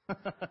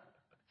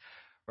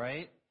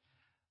 Right?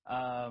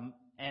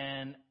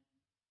 And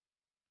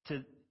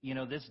to,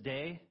 this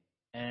day,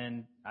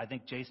 and I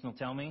think Jason will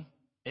tell me,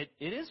 it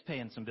is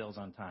paying some bills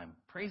on time.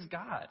 Praise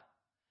God.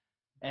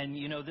 And,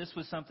 this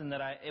was something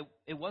that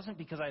it wasn't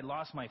because I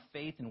lost my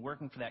faith in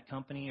working for that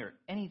company or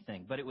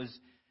anything, but it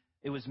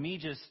was me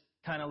just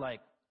kind of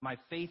like my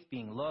faith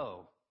being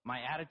low, my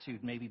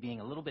attitude maybe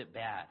being a little bit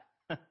bad,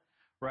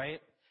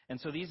 right? And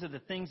so these are the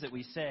things that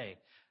we say.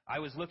 I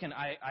was looking,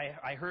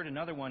 I heard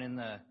another one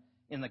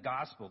in the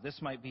gospel.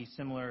 This might be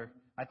similar.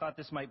 I thought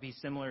this might be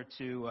similar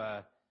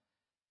to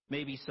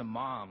maybe some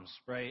moms,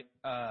 right?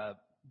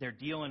 They're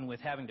dealing with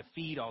having to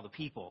feed all the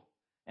people,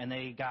 and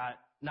they got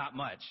not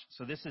much.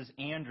 So this is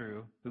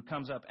Andrew, who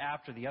comes up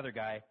after the other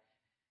guy,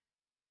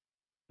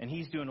 and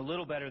he's doing a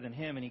little better than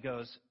him, and he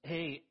goes,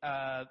 hey,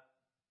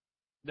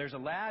 there's a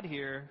lad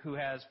here who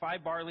has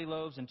 5 barley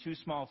loaves and 2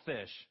 small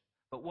fish,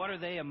 but what are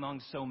they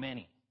among so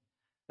many?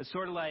 It's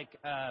sort of like,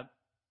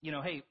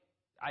 hey,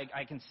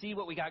 I can see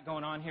what we got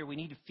going on here. We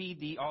need to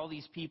feed all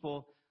these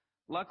people.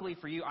 Luckily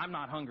for you, I'm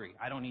not hungry.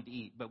 I don't need to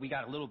eat, but we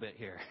got a little bit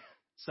here.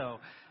 So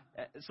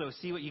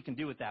see what you can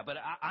do with that. But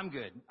I'm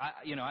good.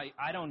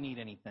 I don't need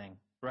anything,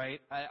 right?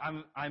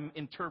 I'm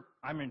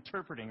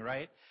interpreting,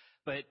 right?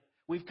 But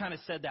we've kind of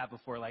said that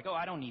before, like, oh,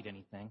 I don't need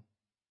anything,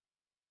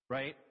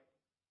 right?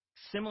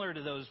 Similar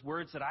to those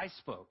words that I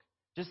spoke.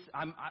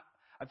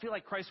 I feel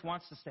like Christ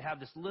wants us to have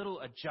this little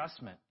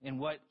adjustment in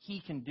what he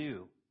can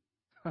do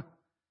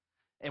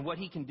and what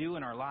he can do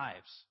in our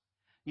lives.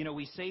 You know,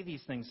 we say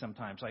these things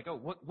sometimes like,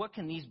 oh, what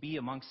can these be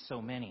amongst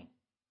so many?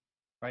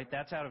 Right?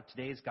 That's out of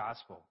today's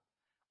gospel.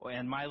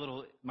 And my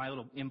little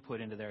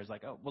input into there is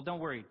like, oh, well, don't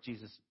worry,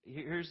 Jesus.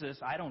 Here's this.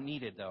 I don't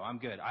need it, though. I'm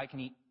good. I can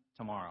eat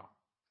tomorrow.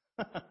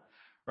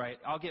 Right?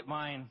 I'll get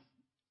mine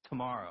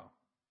tomorrow.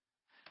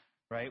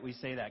 Right? We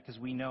say that because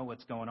we know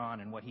what's going on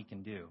and what he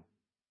can do.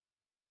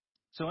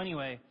 So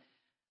anyway,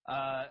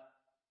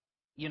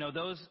 you know,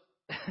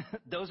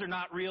 those are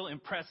not real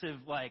impressive,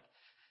 like,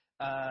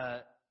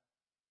 I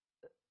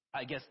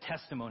guess,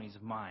 testimonies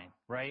of mine,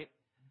 right?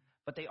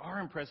 But they are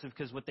impressive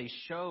because what they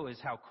show is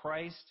how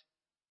Christ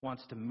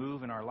wants to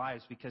move in our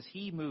lives, because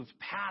he moved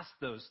past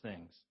those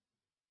things.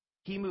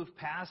 He moved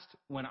past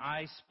when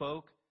I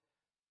spoke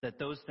that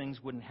those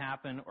things wouldn't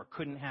happen or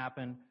couldn't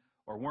happen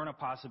or weren't a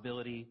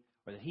possibility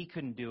or that he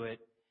couldn't do it.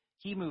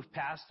 He moved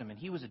past them, and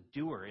he was a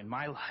doer in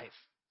my life,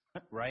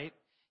 right?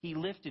 He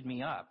lifted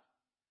me up.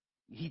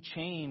 He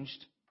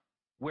changed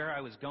where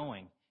I was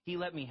going. He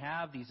let me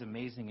have these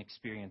amazing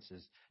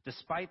experiences,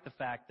 despite the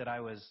fact that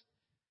I was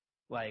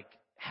like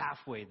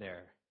halfway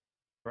there,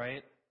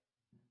 right?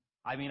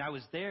 I mean, I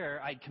was there,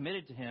 I'd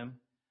committed to him,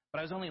 but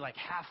I was only like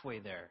halfway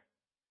there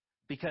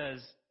because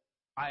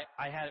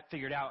I had it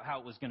figured out how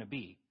it was going to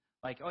be.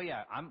 Like, oh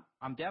yeah, I'm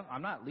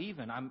not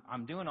leaving.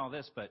 I'm doing all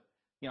this, but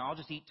you know, I'll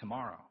just eat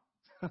tomorrow.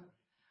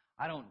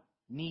 I don't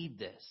need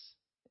this.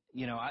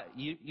 You know,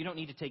 you don't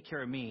need to take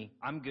care of me.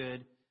 I'm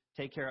good.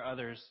 Take care of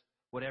others,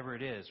 whatever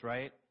it is,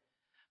 right?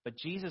 But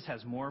Jesus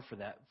has more for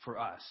that, for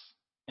us.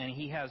 And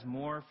he has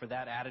more for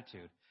that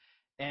attitude.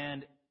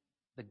 And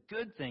the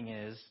good thing,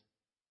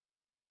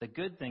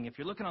 if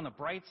you're looking on the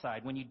bright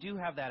side, when you do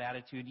have that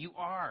attitude, you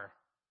are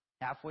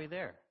halfway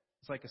there.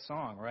 It's like a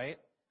song, right?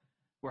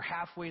 We're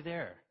halfway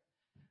there.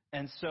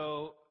 And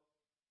so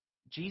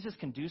Jesus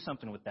can do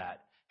something with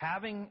that.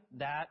 Having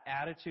that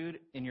attitude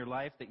in your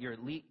life that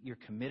you're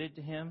committed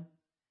to him,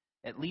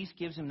 at least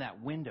gives him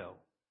that window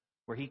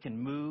where he can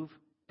move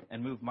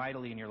and move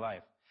mightily in your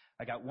life.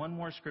 I got one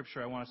more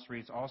scripture I want us to read.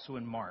 It's also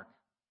in Mark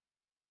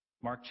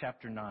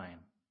chapter 9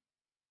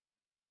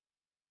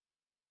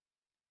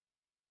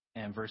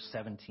 and verse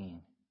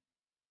 17.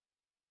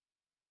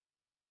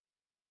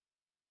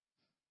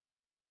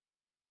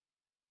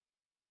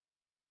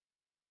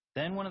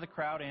 Then one of the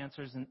crowd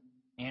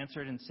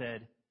answered and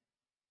said,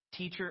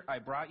 "Teacher, I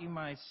brought you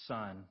my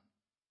son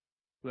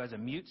who has a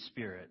mute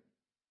spirit,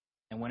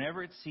 and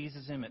whenever it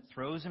seizes him, it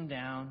throws him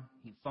down.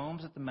 He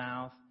foams at the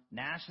mouth,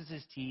 gnashes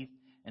his teeth,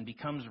 and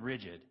becomes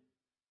rigid.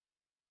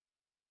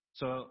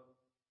 So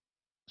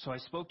I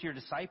spoke to your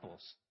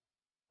disciples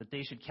that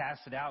they should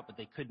cast it out, but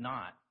they could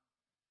not."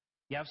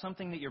 You have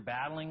something that you're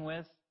battling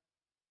with,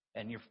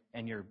 and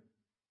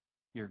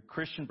your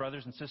Christian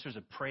brothers and sisters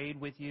have prayed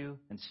with you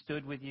and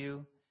stood with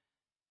you,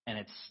 and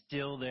it's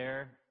still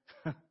there.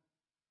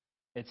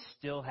 It's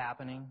still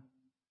happening.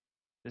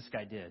 This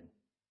guy did,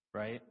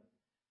 right?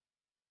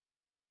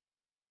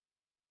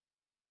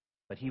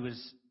 But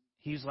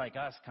he's like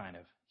us, kind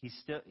of.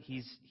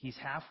 He's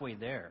halfway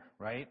there,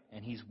 right?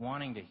 And he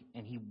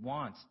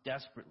wants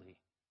desperately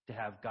to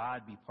have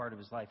God be part of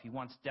his life. He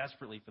wants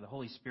desperately for the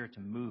Holy Spirit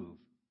to move.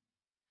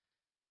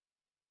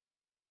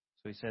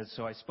 So he says,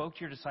 "So I spoke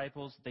to your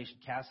disciples that they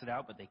should cast it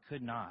out, but they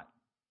could not."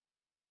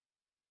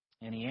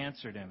 And he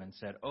answered him and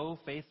said, "O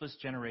faithless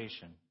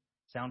generation."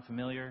 Sound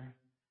familiar?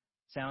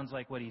 Sounds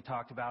like what he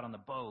talked about on the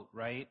boat,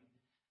 right?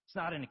 It's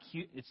not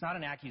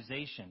an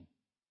accusation.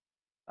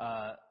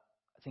 I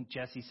think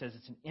Jesse says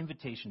it's an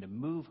invitation to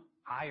move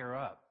higher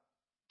up,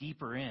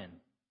 deeper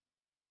in,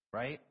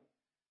 right?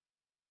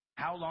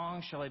 "How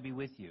long shall I be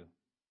with you?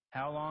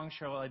 How long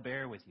shall I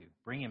bear with you?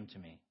 Bring him to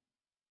me."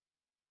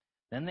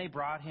 Then they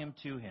brought him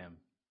to him.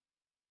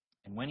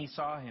 And when he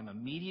saw him,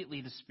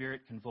 immediately the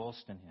spirit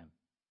convulsed in him.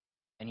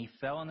 And he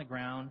fell on the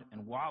ground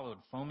and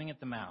wallowed, foaming at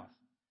the mouth.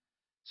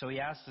 So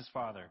he asked his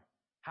father,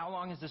 "How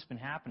long has this been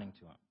happening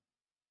to him?"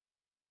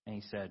 And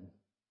he said,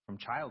 "From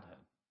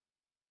childhood.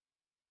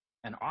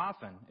 And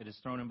often it has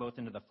thrown him both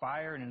into the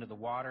fire and into the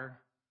water,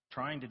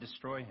 trying to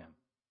destroy him.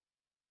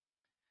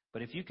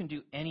 But if you can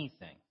do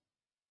anything,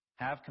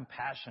 have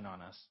compassion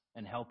on us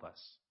and help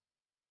us."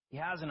 He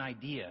has an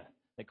idea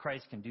that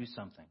Christ can do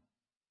something.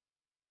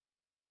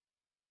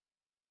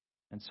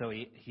 And so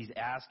he's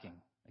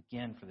asking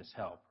again for this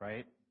help,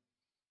 right?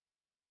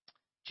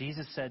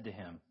 Jesus said to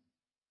him,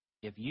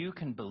 "If you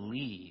can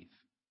believe,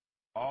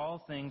 all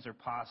things are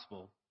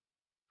possible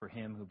for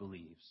him who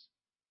believes."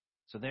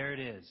 So there it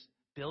is.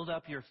 Build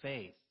up your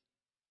faith.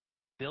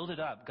 Build it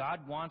up.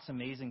 God wants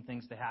amazing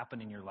things to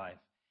happen in your life.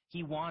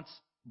 He wants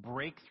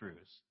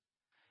breakthroughs.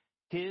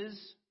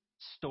 His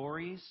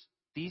stories,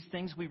 these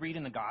things we read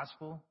in the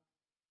gospel,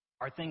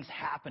 are things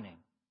happening,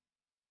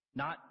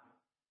 not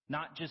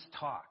just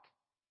talk.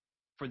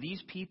 For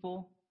these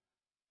people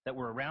that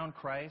were around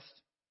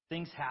Christ,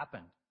 things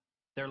happened.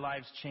 Their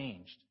lives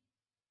changed.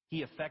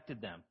 He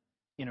affected them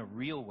in a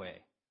real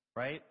way,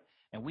 right?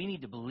 And we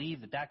need to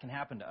believe that that can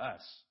happen to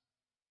us.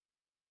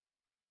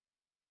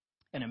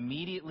 And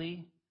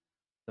immediately,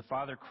 the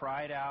father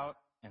cried out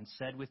and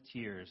said with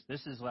tears,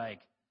 this is like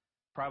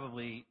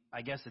probably,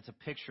 I guess it's a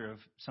picture of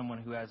someone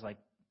who has like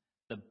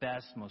the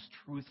best, most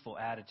truthful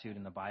attitude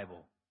in the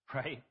Bible,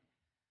 right?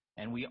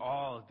 And we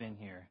all have been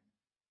here.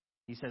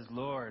 He says,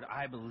 Lord,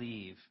 I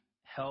believe.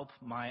 Help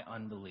my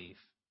unbelief.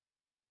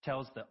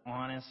 Tells the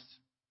honest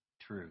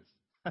truth,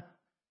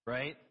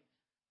 right?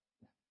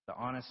 The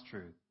honest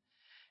truth.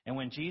 And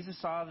when Jesus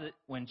saw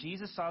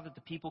that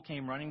the people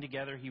came running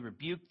together, he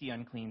rebuked the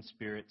unclean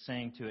spirit,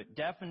 saying to it,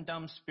 deaf and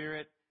dumb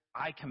spirit,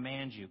 I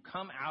command you,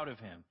 come out of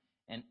him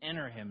and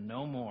enter him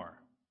no more.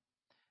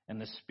 And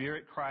the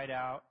spirit cried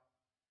out.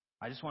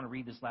 I just want to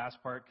read this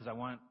last part because I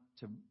want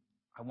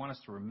us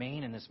to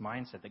remain in this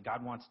mindset that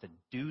God wants to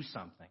do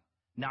something,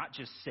 not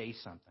just say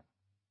something.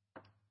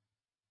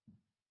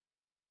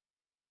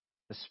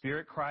 The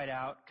spirit cried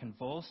out,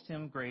 convulsed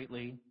him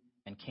greatly,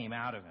 and came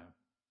out of him.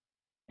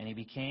 And he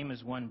became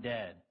as one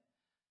dead,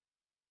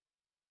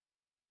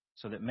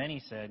 so that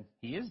many said,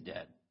 he is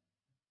dead.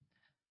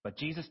 But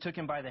Jesus took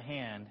him by the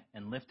hand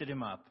and lifted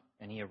him up,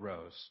 and he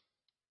arose.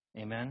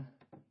 Amen?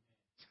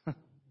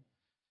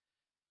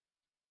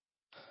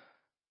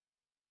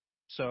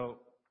 So,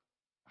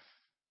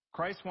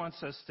 Christ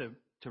wants us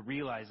to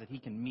realize that he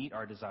can meet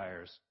our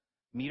desires,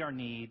 meet our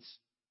needs,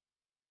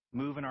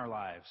 move in our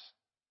lives,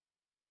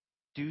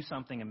 do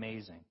something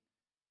amazing.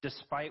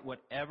 Despite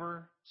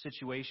whatever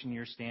situation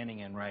you're standing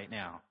in right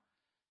now.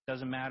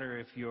 Doesn't matter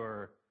if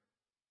you're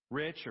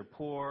rich or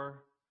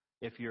poor,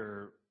 if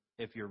your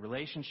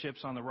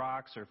relationship's on the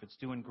rocks or if it's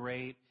doing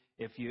great,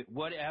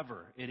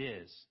 whatever it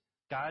is.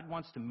 God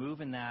wants to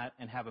move in that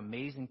and have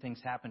amazing things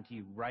happen to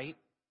you right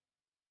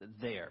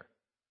there.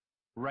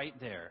 Right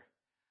there.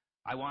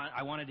 I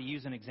wanted to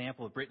use an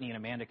example of Brittany and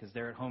Amanda because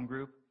they're at home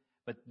group,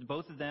 but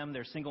both of them,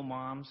 they're single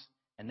moms,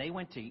 and they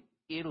went to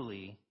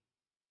Italy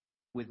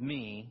with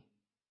me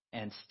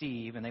and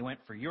Steve, and they went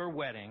for your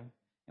wedding,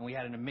 and we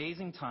had an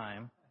amazing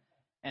time.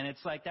 And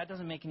it's like, that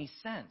doesn't make any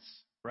sense,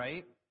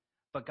 right?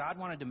 But God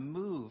wanted to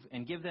move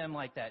and give them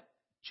like that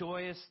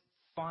joyous,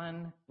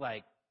 fun,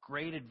 like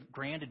grand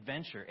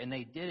adventure. And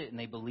they did it, and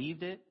they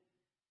believed it,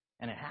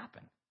 and it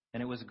happened.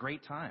 And it was a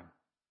great time.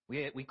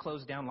 We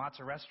closed down lots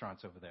of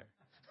restaurants over there.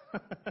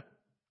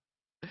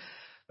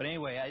 But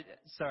anyway,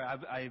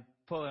 I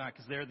pull it out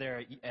because they're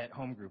there at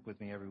home group with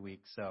me every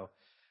week. So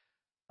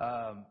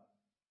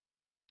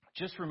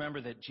just remember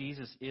that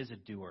Jesus is a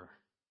doer.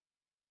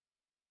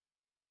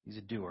 He's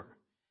a doer.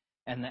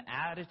 And the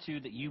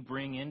attitude that you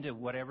bring into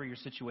whatever your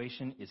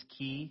situation is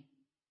key.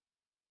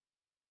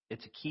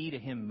 It's a key to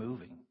him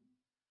moving.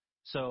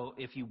 So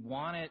if you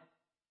want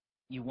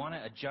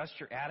to adjust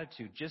your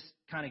attitude, just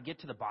kind of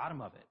get to the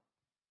bottom of it.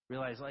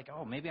 Realize like,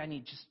 oh, maybe I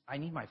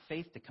need my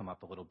faith to come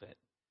up a little bit.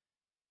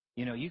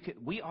 You know,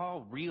 we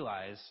all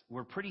realize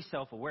we're pretty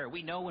self-aware.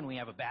 We know when we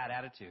have a bad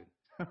attitude.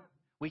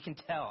 We can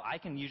tell. I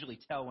can usually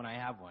tell when I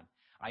have one.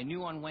 I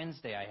knew on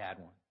Wednesday I had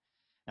one.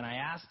 And I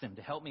asked him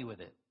to help me with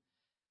it.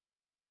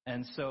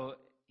 And so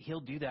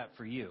he'll do that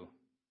for you.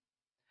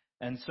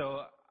 And so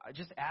I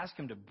just ask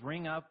him to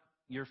bring up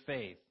your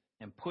faith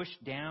and push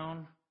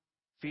down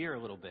fear a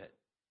little bit.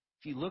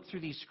 If you look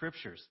through these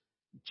scriptures,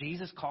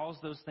 Jesus calls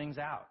those things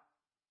out.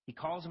 He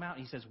calls them out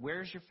and he says,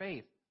 where's your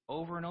faith?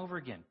 Over and over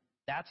again.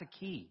 That's a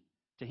key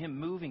to him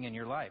moving in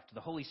your life, to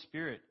the Holy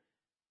Spirit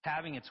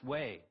having its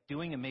way,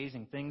 doing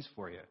amazing things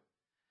for you.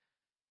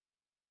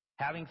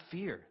 Having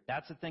fear,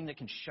 that's the thing that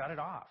can shut it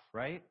off,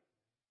 right?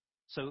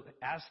 So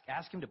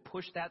ask him to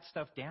push that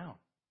stuff down.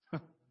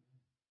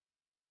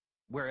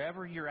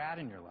 Wherever you're at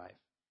in your life.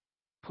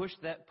 Push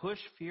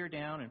fear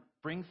down and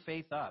bring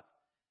faith up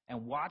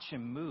and watch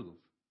him move.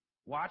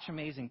 Watch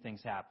amazing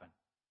things happen.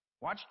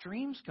 Watch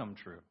dreams come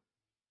true.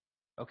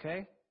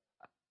 Okay?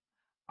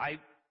 I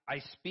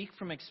speak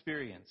from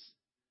experience.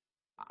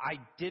 I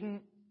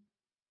didn't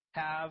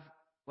have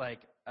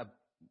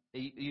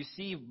you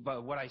see by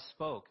what I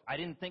spoke, I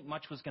didn't think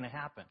much was going to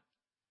happen.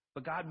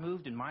 But God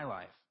moved in my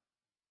life.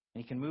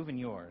 And he can move in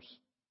yours.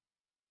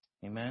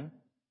 Amen?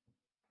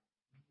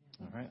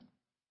 All right.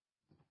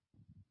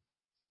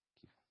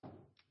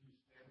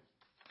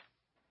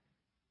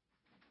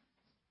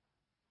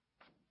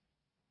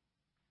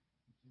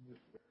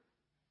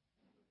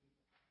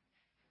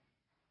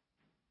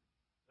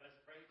 Let's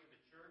pray for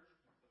the church and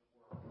for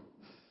the world.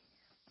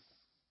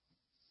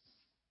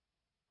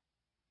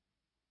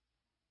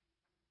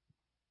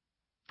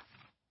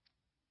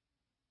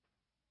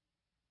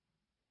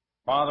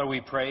 Father,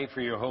 we pray for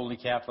your holy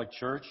Catholic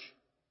Church.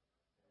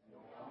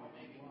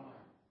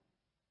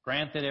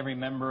 Grant that every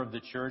member of the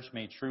church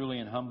may truly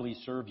and humbly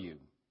serve you.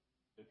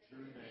 That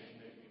your name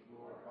may be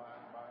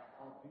glorified by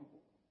all people.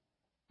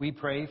 We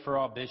pray for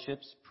all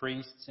bishops,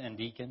 priests, and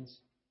deacons.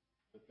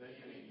 That they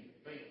may be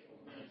faithful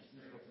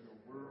ministers of your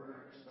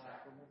word and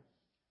sacraments.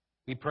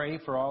 We pray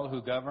for all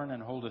who govern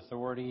and hold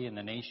authority in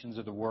the nations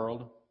of the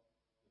world.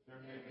 That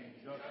there may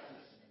be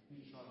justice and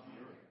peace on the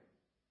earth.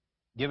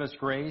 Give us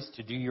grace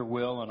to do your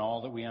will in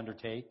all that we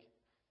undertake.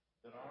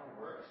 That our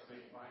works may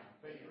find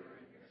favor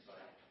in your sight.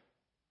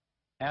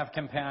 Have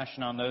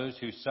compassion on those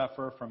who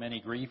suffer from any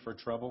grief or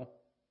trouble.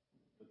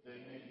 That they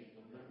may be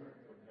delivered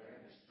from their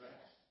distress.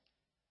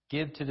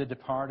 Give to the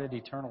departed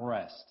eternal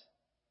rest.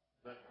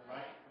 Let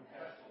light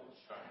perpetual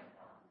shine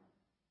upon them.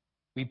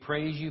 We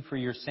praise you for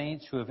your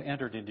saints who have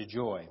entered into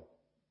joy.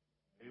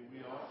 May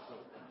we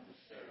also come to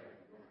share in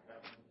your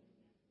heavenly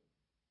kingdom.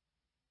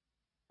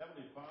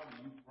 Heavenly Father,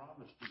 you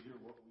promised to hear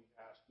what we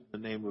ask in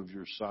the name of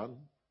your Son.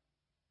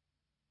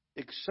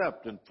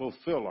 Accept and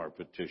fulfill our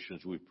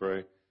petitions, we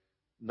pray,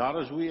 not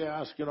as we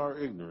ask in our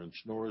ignorance,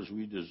 nor as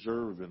we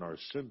deserve in our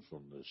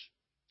sinfulness,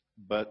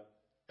 but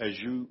as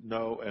you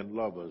know and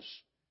love us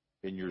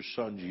in your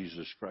Son,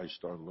 Jesus Christ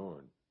our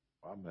Lord.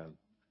 Amen.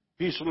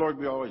 Peace of the Lord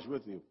be always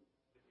with you.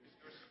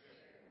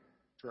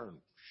 Turn,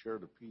 share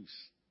the peace.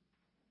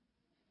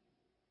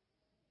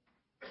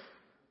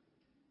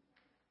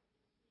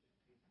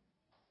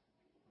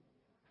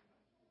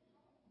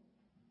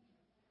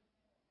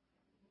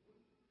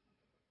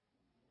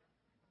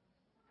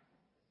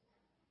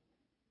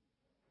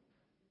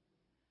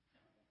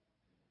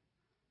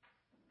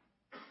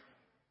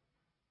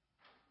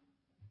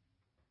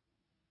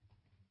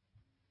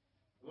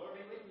 Lord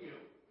be with you.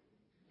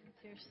 With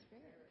your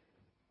spirit.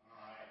 All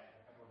right,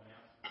 a couple of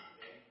announcements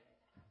today.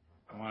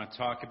 I want to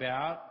talk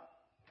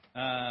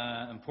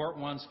about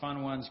important ones,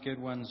 fun ones, good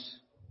ones.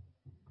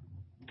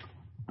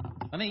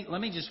 Let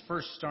me just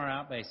first start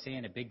out by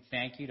saying a big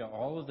thank you to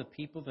all of the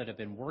people that have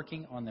been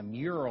working on the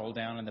mural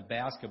down in the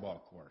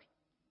basketball court.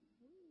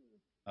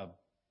 A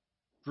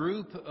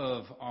group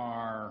of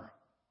our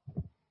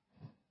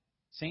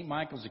St.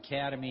 Michaels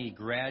Academy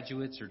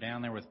graduates are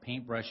down there with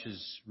paintbrushes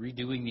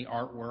redoing the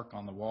artwork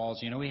on the walls.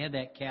 You know, we had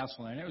that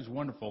castle and it was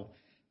wonderful,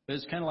 but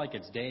it's kind of like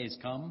its day has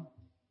come.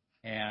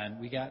 And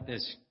we got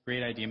this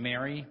great idea.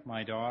 Mary,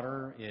 my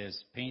daughter,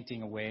 is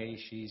painting away.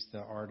 She's the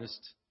artist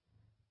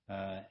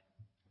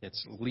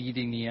that's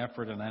leading the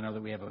effort, and I know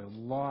that we have a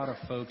lot of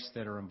folks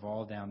that are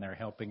involved down there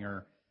helping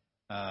her.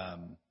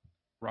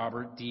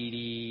 Robert, Dee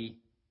Dee,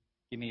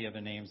 give me the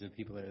other names of the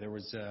people there. There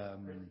was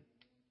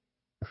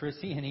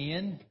Chrissy and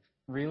Ian.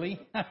 Really?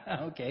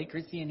 Okay,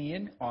 Chrissy and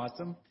Ian,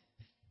 awesome.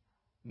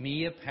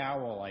 Mia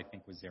Powell, I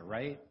think, was there,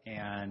 right?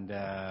 And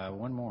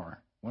one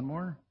more.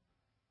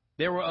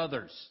 There were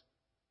others.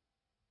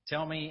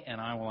 Tell me, and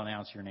I will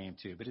announce your name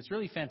too. But it's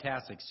really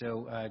fantastic.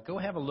 So go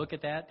have a look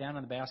at that down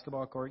on the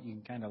basketball court. You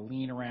can kind of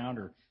lean around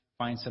or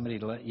find somebody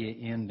to let you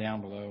in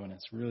down below, and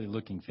it's really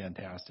looking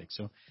fantastic.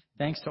 So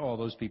thanks to all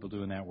those people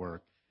doing that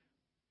work.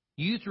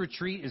 Youth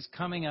retreat is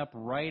coming up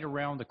right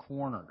around the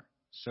corner.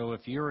 So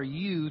if you're a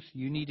youth,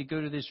 you need to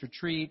go to this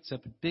retreat. It's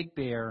up at Big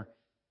Bear.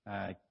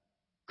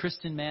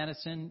 Kristen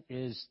Madison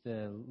is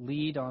the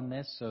lead on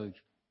this, so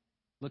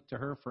look to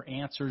her for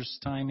answers,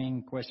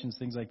 timing, questions,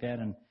 things like that.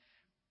 And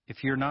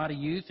if you're not a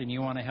youth and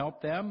you want to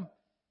help them,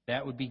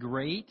 that would be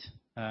great.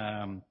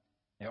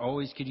 They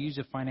always could use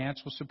a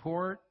financial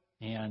support.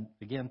 And,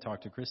 again,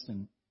 talk to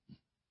Kristen.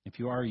 If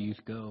you are a youth,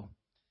 go.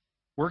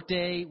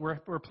 Workday,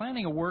 we're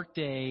planning a work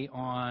day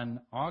on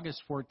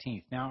August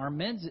 14th. Now, our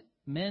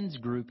men's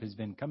group has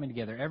been coming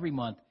together every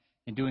month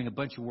and doing a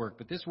bunch of work.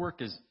 But this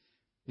work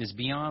is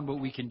beyond what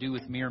we can do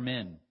with mere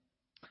men.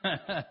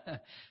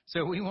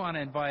 So we want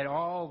to invite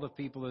all the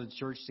people of the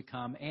church to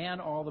come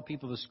and all the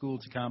people of the school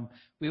to come.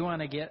 We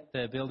want to get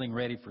the building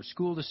ready for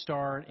school to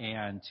start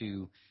and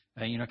to,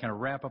 kind of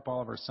wrap up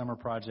all of our summer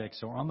projects.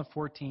 So on the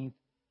 14th,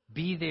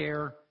 be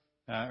there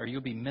or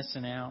you'll be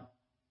missing out.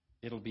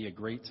 It'll be a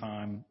great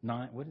time.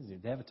 What is it? Do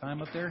they have a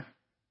time up there?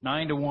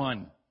 9 to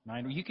 1.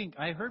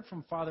 I heard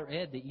from Father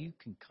Ed that you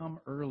can come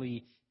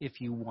early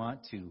if you want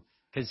to,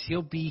 because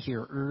he'll be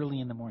here early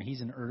in the morning.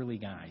 He's an early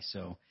guy,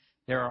 so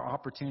there are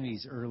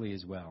opportunities early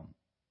as well.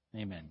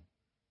 Amen.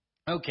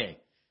 Okay,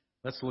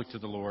 let's look to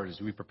the Lord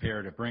as we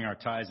prepare to bring our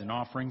tithes and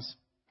offerings.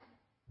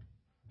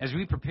 As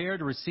we prepare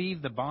to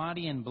receive the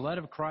body and blood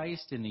of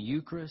Christ in the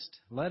Eucharist,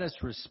 let us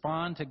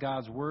respond to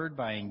God's word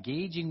by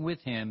engaging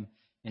with him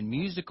in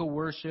musical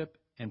worship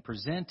and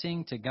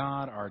presenting to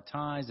God our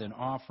tithes and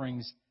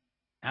offerings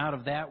out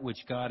of that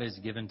which God has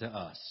given to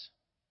us.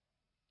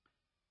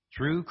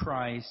 Through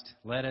Christ,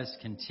 let us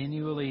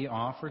continually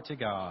offer to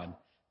God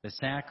the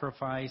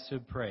sacrifice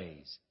of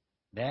praise,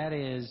 that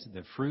is,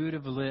 the fruit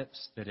of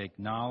lips that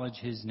acknowledge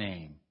his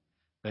name.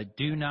 But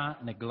do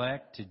not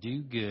neglect to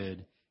do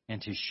good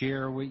and to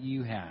share what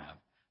you have,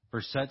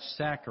 for such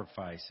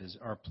sacrifices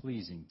are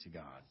pleasing to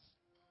God.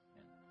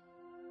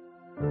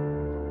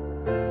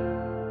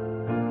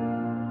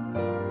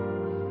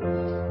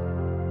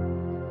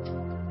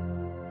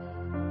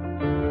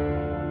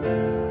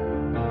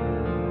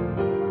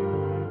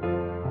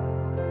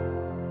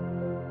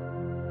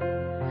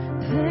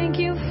 Thank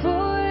you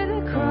for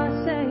the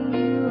cross that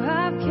you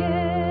have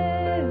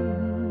carried.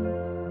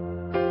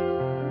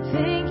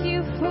 Thank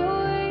you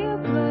for your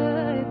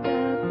blood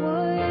that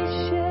was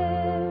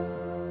shed.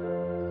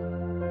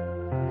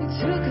 You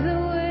took the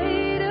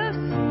weight of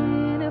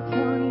sin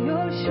upon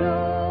your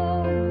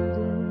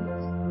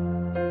shoulders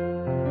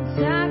and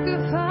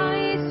sacrificed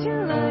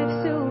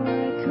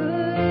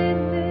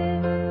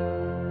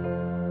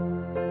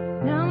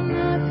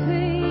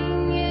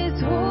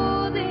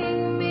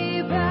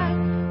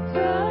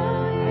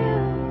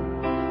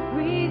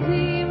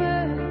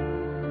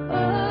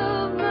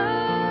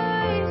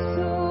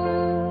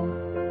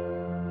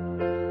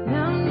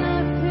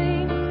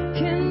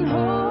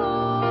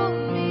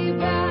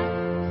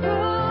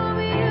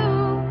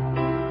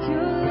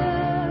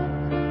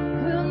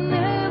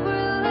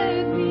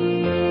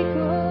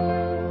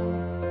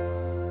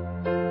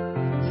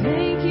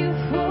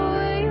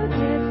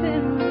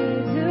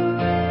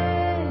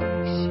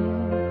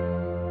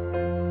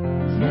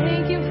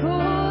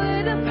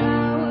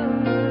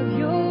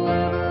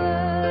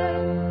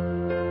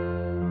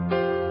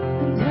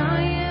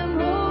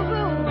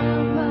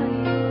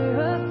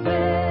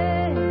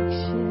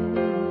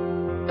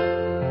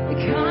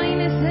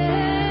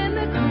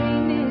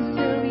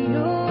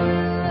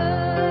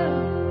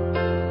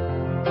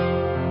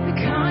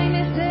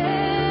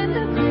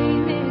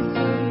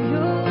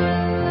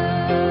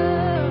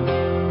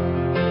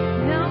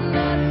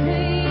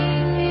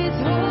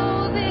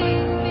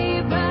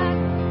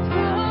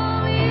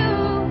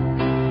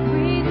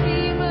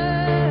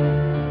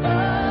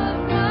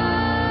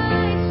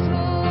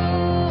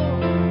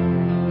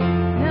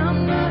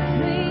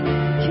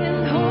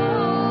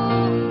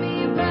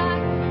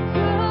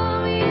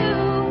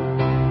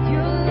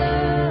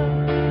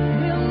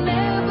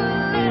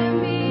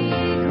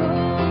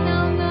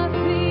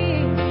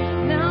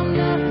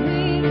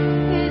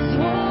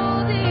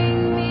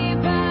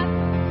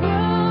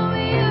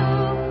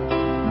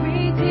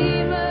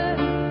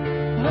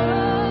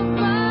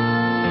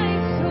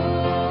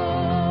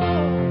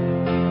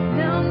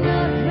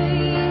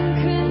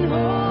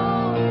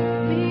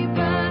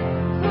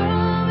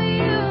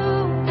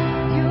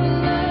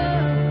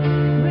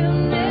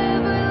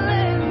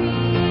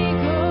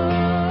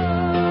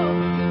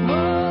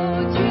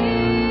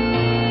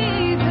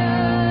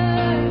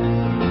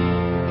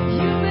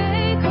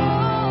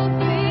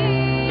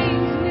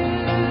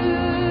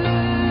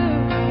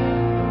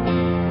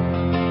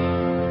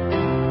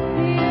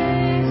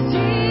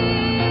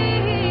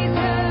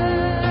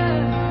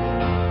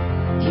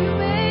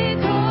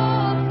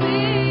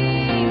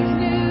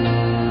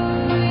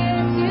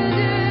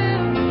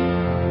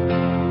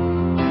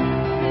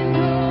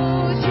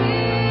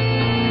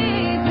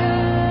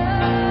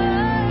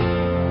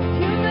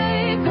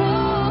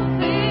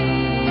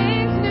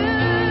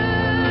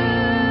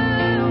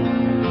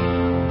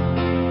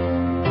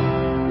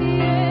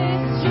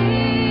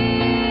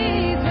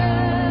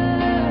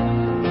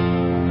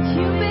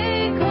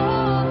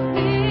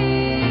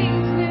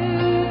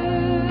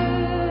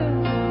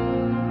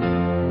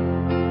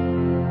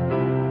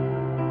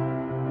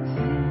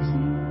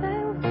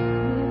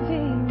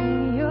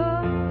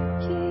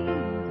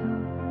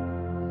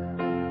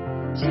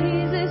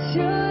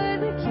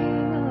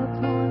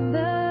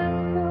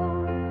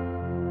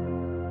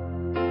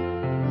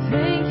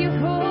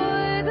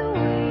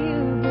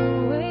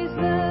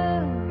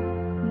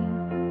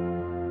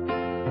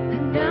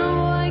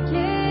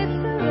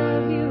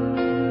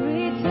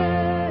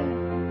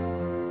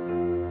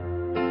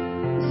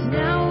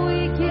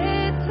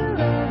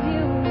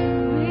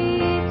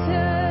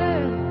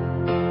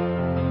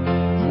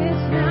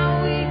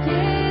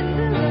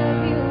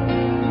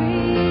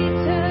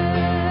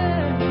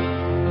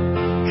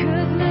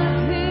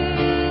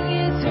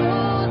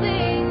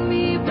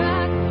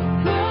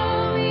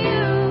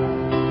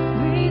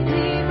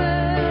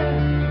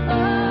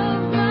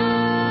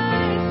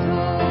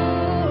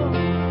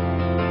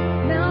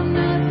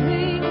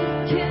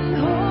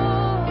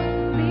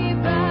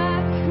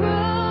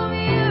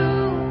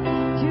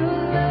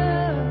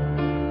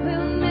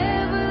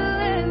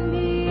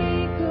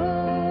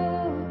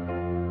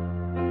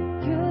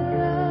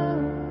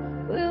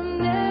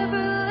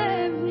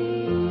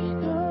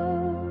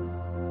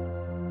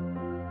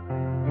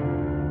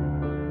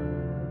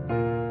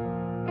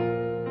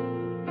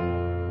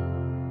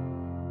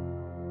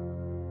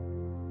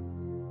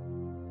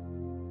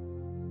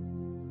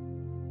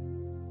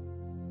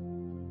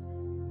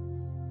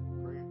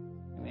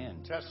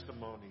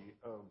testimony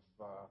of,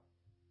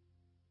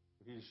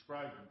 he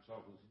described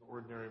himself as an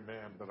ordinary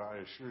man, but I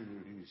assure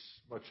you he's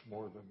much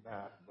more than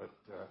that. But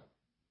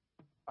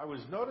I was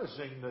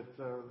noticing that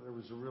there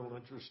was a real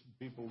interest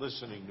in people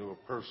listening to a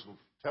personal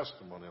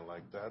testimony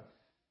like that,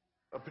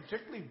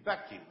 particularly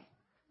Becky.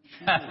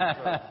 She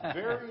was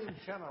very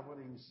intent on what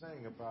he was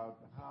saying about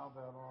how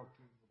that all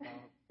came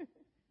about.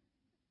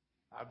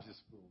 I'm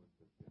just fooling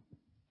with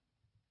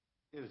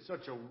you. It is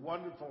such a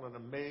wonderful and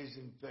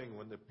amazing thing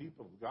when the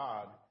people of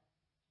God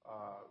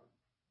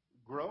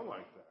grow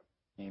like that.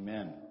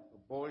 Amen. A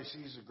boy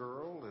sees a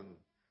girl, and,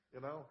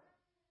 you know,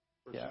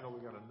 first you know,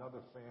 we got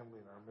another family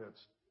in our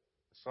midst.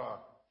 I saw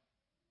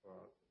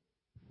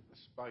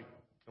Spike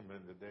come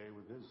in today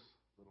with his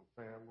little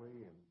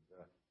family, and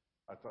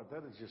I thought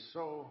that is just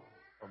so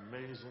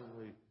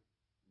amazingly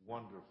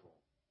wonderful.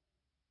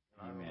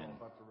 And I don't know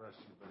about the rest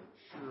of you, but it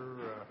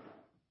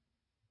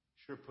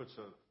sure puts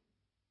a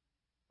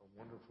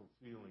wonderful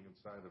feeling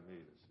inside of me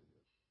to see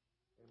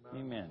it.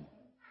 Amen. Amen.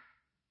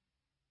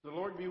 The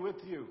Lord be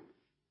with you.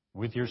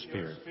 With your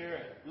spirit.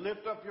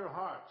 Lift up your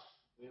hearts.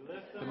 We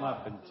lift them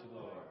up into the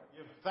Lord.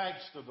 Give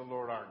thanks to the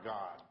Lord our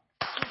God.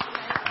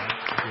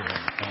 Give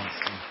him thanks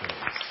and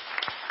praise.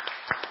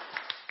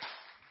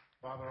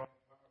 Father,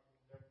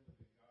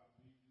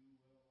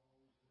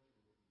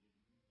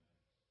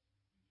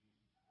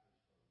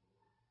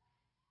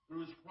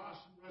 through his cross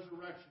and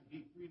resurrection,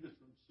 he freed us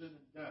from sin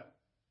and death.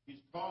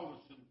 He's called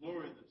us to the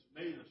glory that's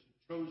made us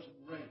a chosen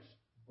race,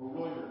 a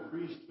royal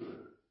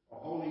priesthood, a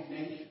holy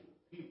nation,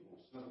 a people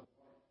set apart.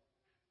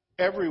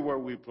 Everywhere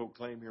we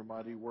proclaim your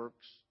mighty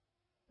works,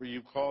 for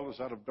you call us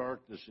out of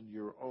darkness into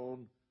your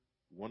own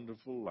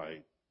wonderful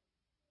light.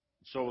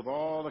 So with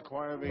all the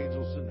choir of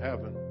angels in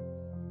heaven,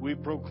 we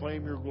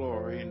proclaim your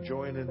glory and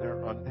join in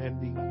their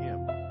unending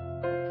hymn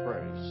of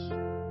praise.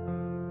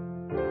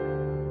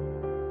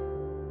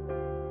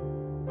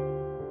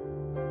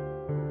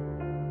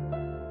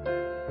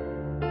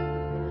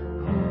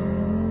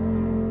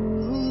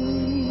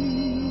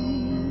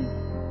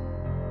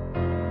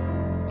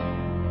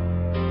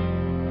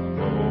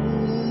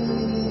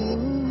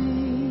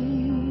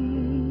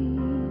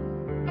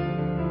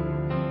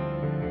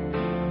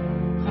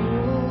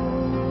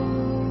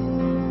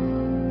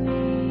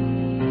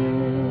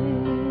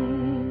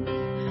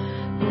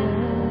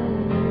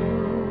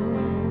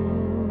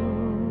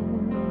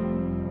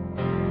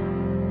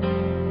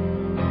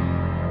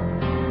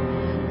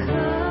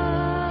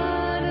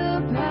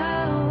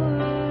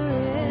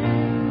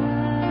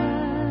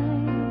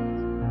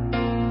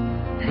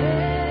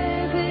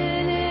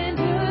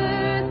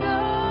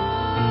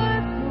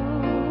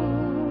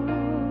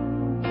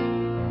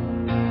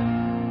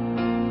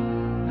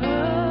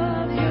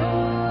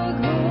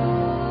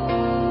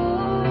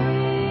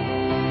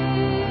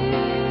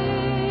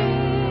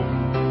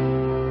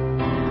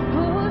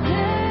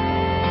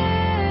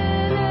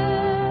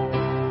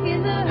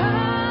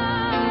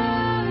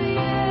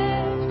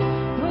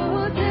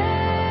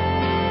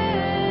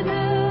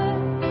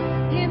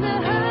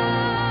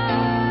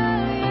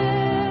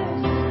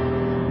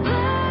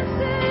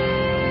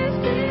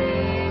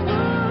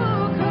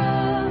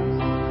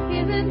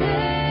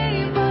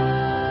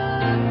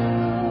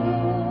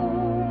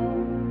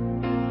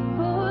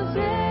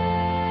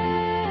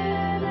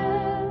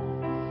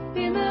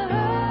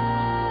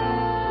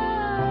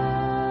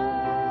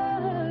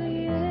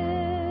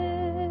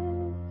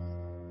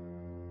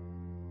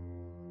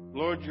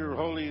 Lord, you're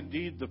holy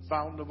indeed, the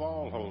fountain of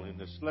all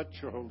holiness. Let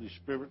your Holy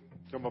Spirit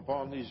come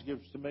upon these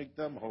gifts to make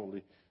them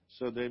holy,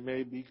 so they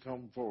may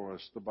become for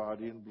us the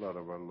body and blood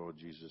of our Lord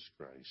Jesus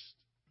Christ.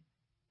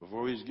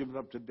 Before he was given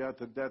up to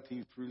death, a death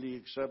he freely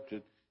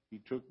accepted, he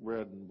took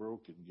bread and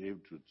broke it and gave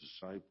it to his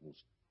disciples.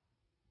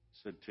 He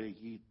said,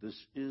 "Take, eat, this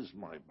is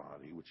my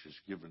body, which is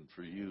given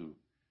for you.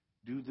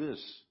 Do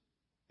this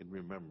in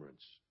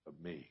remembrance of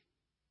me."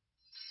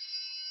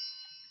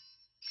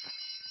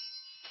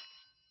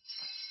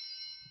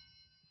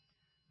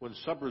 When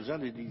supper's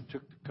ended, he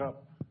took the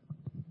cup.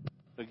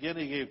 Again,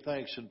 he gave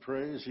thanks and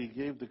praise. He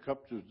gave the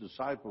cup to his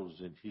disciples,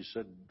 and he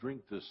said,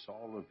 "Drink this,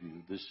 all of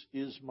you. This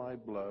is my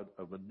blood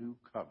of a new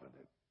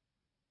covenant,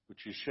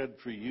 which is shed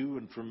for you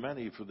and for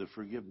many for the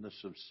forgiveness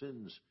of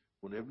sins.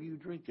 Whenever you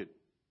drink it,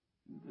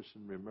 do this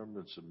in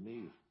remembrance of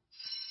me."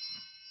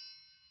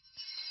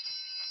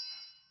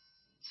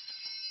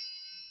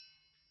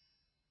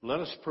 Let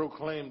us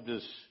proclaim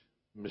this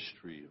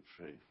mystery of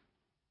faith.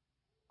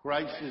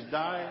 Christ has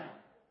died,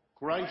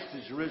 Christ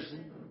is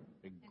risen,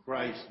 and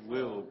Christ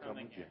will come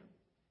again.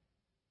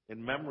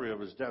 In memory of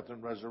his death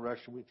and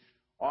resurrection, we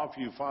offer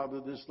you,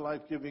 Father, this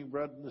life-giving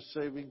bread and the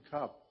saving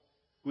cup.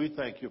 We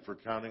thank you for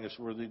counting us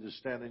worthy to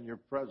stand in your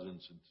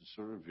presence and to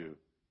serve you.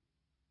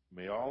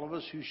 May all of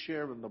us who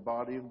share in the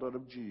body and blood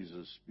of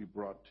Jesus be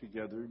brought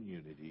together in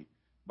unity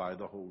by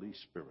the Holy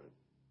Spirit.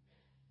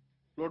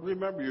 Lord,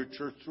 remember your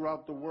church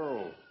throughout the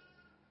world.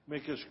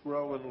 Make us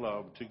grow in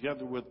love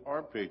together with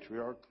our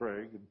patriarch,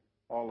 Craig, and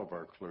all of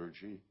our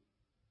clergy.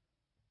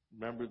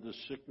 Remember the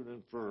sick and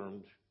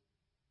infirmed,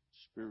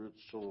 spirit,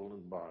 soul,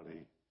 and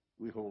body.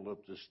 We hold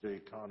up this day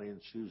Connie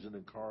and Susan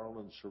and Carl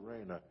and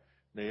Serena,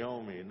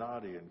 Naomi,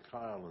 Nadia and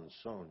Kyle and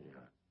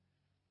Sonia,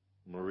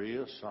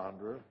 Maria,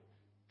 Sandra,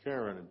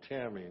 Karen and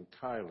Tammy and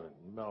Kylan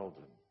and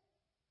Melvin,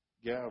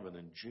 Gavin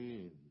and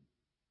Jean,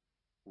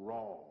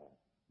 Raul,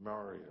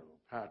 Mario,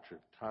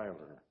 Patrick,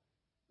 Tyler,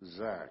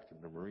 Zach,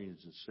 and the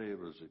Marines and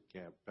sailors at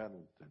Camp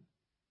Pendleton.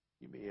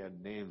 You may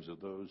add names of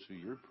those who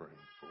you're praying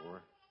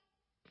for.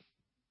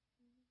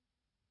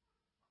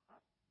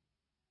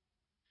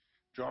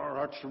 Draw our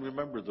hearts to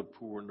remember the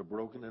poor and the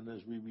broken, and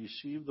as we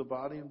receive the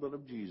body and blood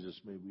of Jesus,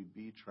 may we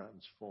be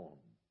transformed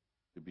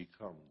to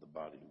become the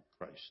body of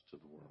Christ to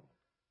the world.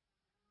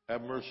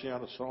 Have mercy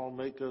on us all.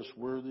 Make us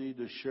worthy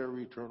to share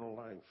eternal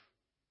life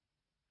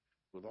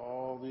with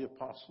all the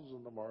apostles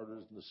and the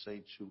martyrs and the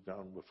saints who've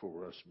gone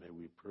before us. May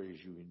we praise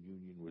you in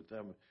union with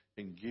them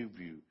and give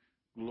you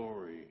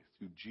glory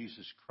through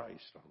Jesus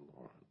Christ our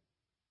Lord.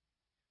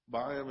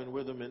 By him and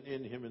with him and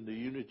in him in the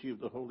unity of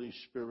the Holy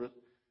Spirit,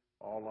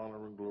 all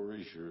honor and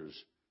glory is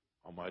yours,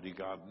 Almighty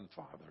God and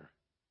Father,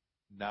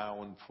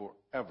 now and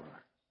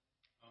forever.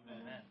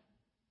 Amen.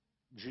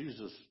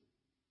 Jesus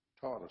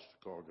taught us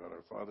to call God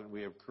our Father, and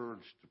we have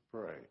courage to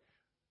pray.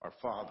 Our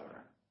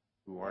Father,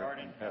 who art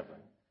in heaven,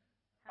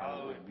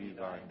 hallowed be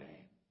thy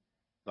name.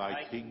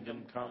 Thy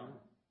kingdom come,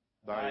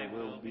 thy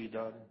will be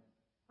done,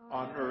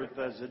 on earth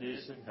as it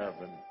is in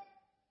heaven.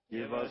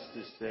 Give us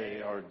this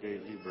day our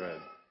daily bread,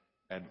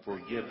 and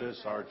forgive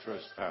us our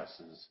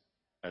trespasses,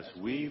 as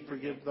we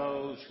forgive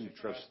those who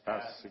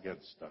trespass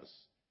against us.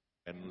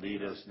 And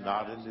lead us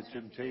not into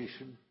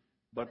temptation,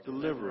 but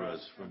deliver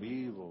us from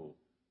evil.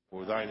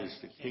 For thine is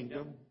the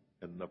kingdom,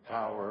 and the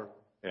power,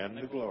 and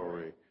the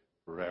glory,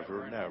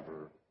 forever and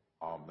ever.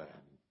 Amen.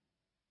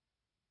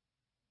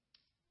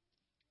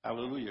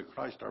 Hallelujah.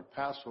 Christ our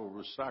Passover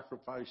was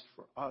sacrificed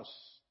for us.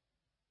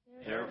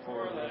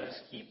 Therefore let us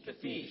keep the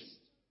feast.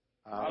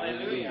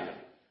 Hallelujah.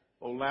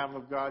 O Lamb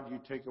of God, you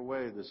take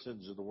away the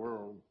sins of the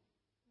world.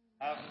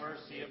 Have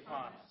mercy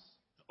upon us.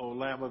 O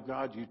Lamb of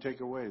God, you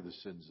take away the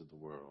sins of the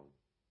world.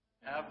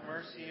 Have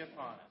mercy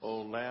upon us.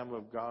 O Lamb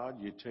of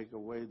God, you take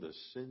away the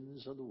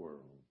sins of the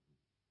world.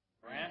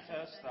 Grant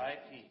us thy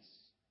peace.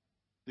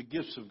 The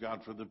gifts of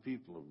God for the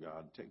people of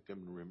God, take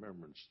them in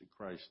remembrance that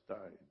Christ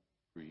died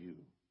for you,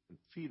 and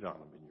feed on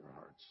them in your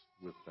hearts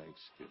with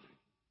thanksgiving.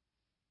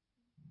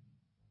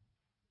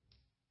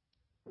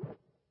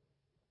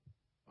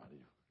 Body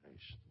of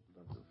Christ,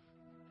 the blood of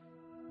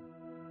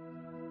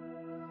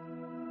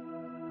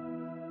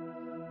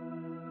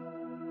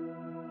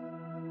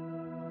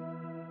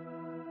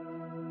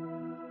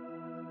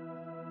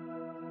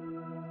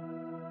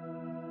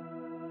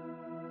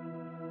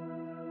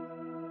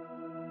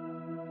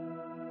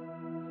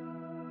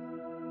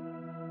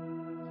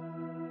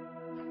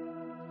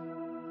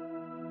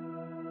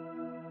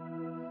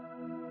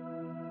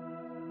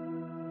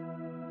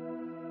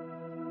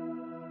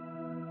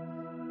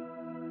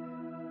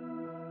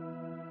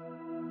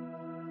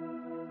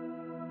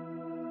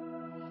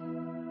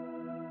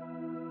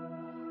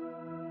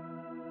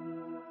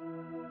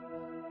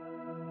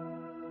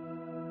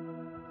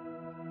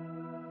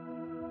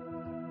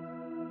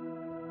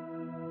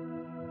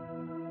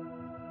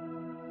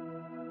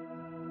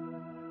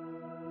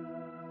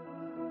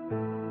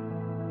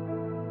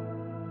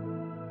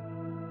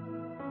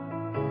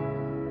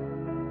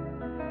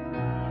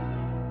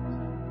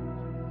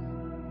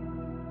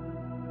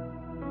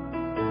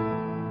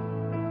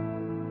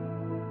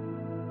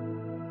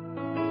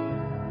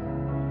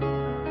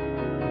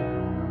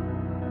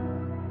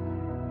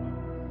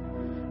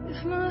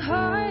If my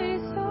heart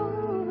is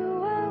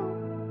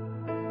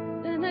overwhelmed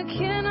and I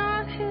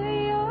cannot hear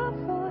your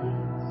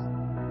voice,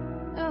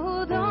 I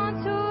hold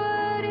on to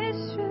what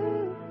is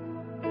true,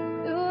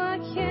 though I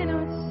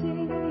cannot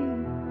see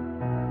you.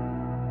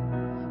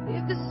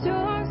 If the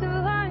storms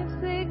of life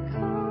they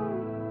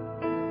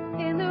come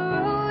and the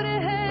road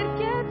ahead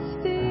gets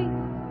steep,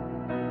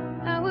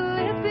 I will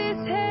lift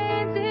these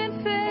hands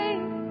in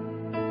faith.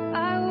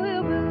 I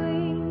will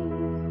believe.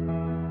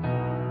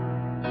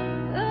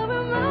 I'll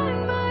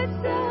remind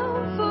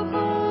myself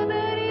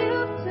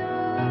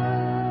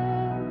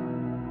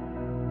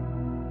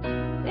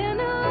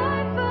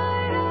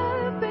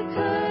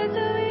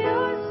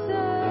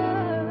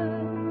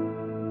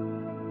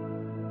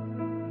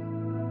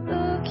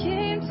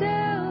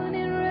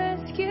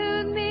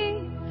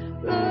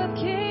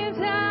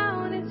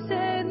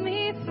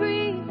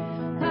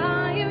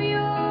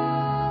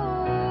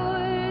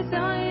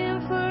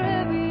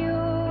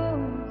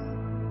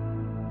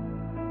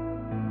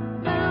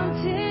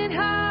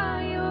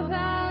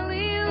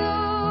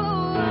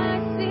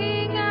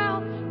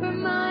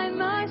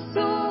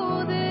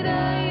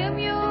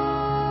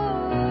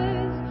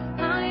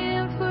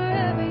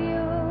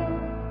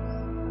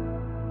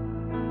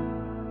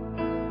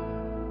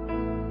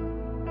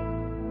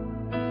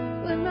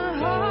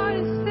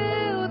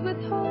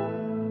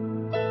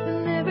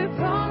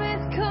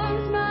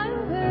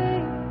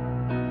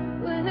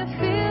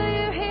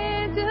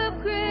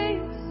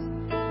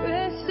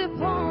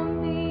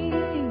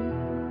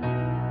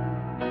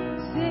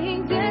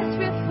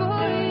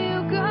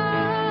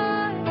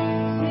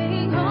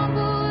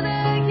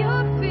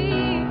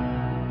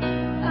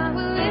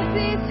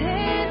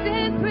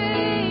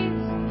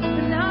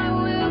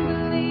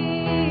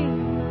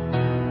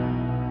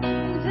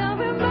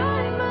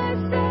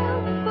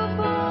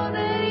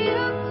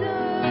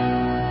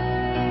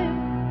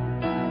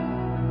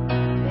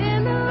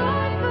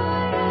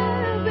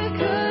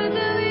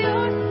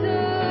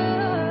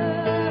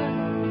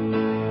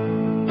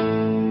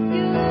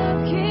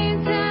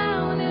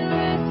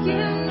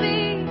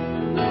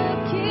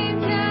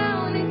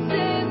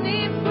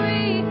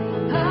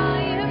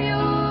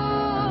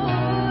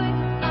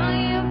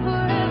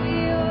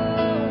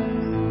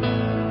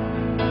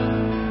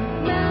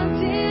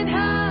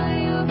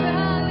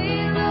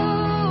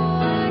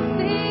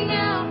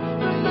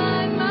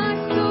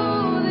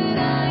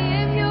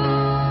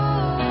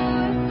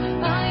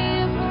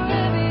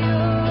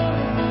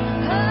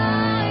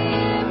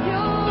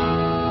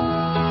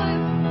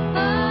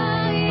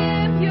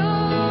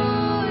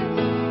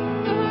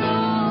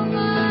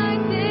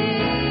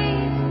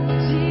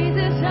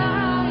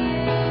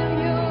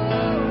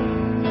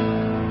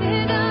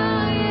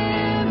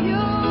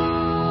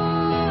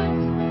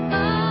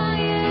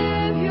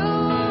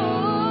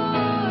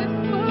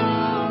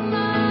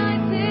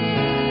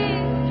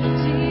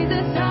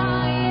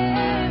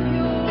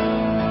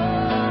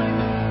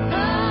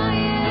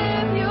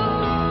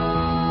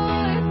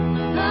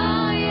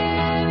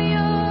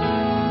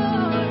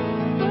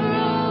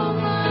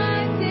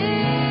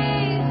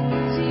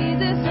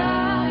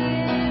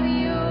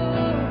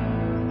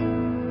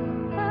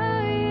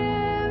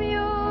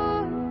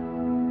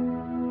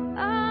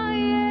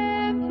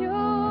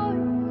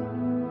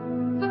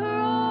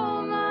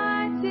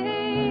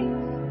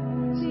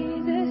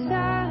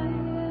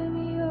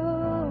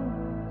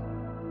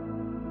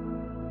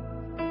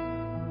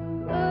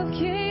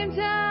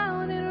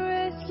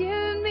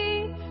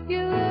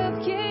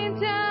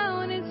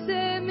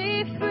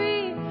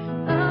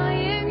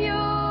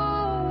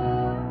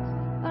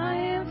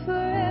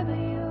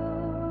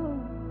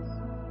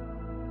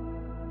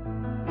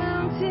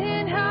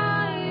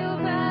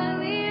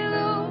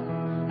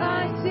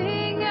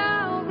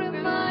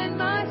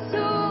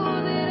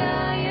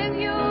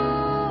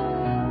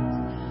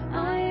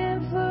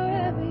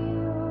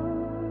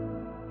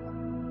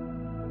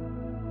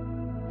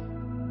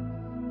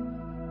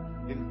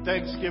In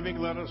thanksgiving,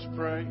 let us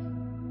pray.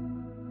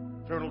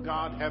 Eternal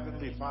God,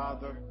 Heavenly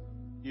Father,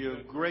 you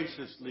have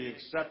graciously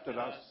accepted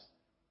us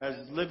as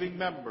living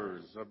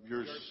members of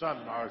your Son,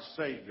 our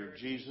Savior,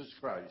 Jesus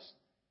Christ.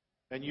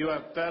 And you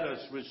have fed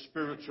us with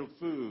spiritual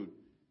food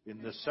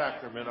in the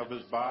sacrament of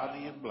his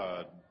body and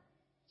blood.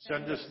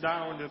 Send us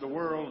now into the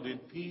world in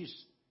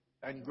peace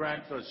and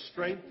grant us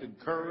strength and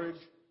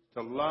courage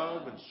to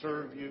love and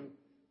serve you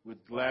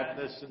with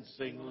gladness and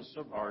singleness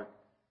of heart.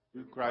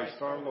 Through Christ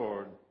our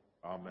Lord.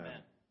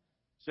 Amen.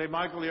 Saint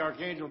Michael the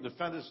Archangel,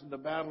 defend us in the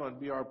battle and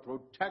be our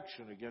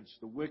protection against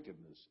the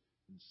wickedness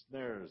and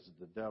snares of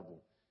the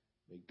devil.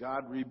 May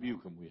God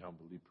rebuke him, we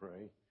humbly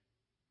pray.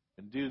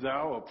 And do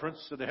thou, O Prince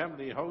of the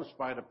heavenly host,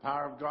 by the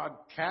power of God,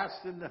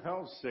 cast into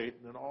hell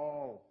Satan and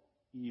all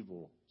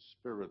evil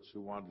spirits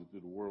who wander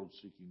through the world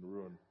seeking the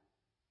ruin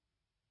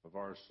of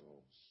our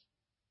souls.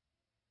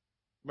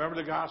 Remember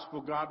the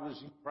gospel, God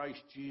was in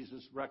Christ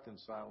Jesus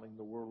reconciling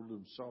the world to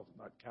himself,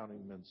 not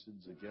counting men's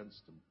sins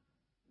against him.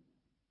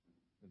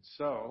 And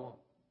so,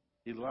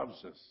 he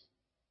loves us.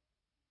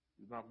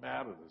 He's not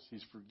mad at us.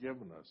 He's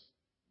forgiven us.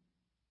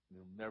 And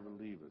he'll never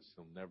leave us.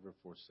 He'll never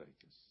forsake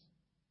us.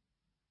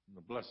 And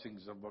the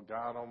blessings of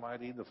God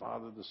Almighty, the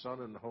Father, the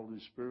Son, and the Holy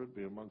Spirit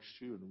be amongst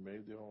you and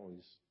remain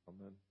always.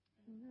 Amen.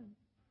 Amen.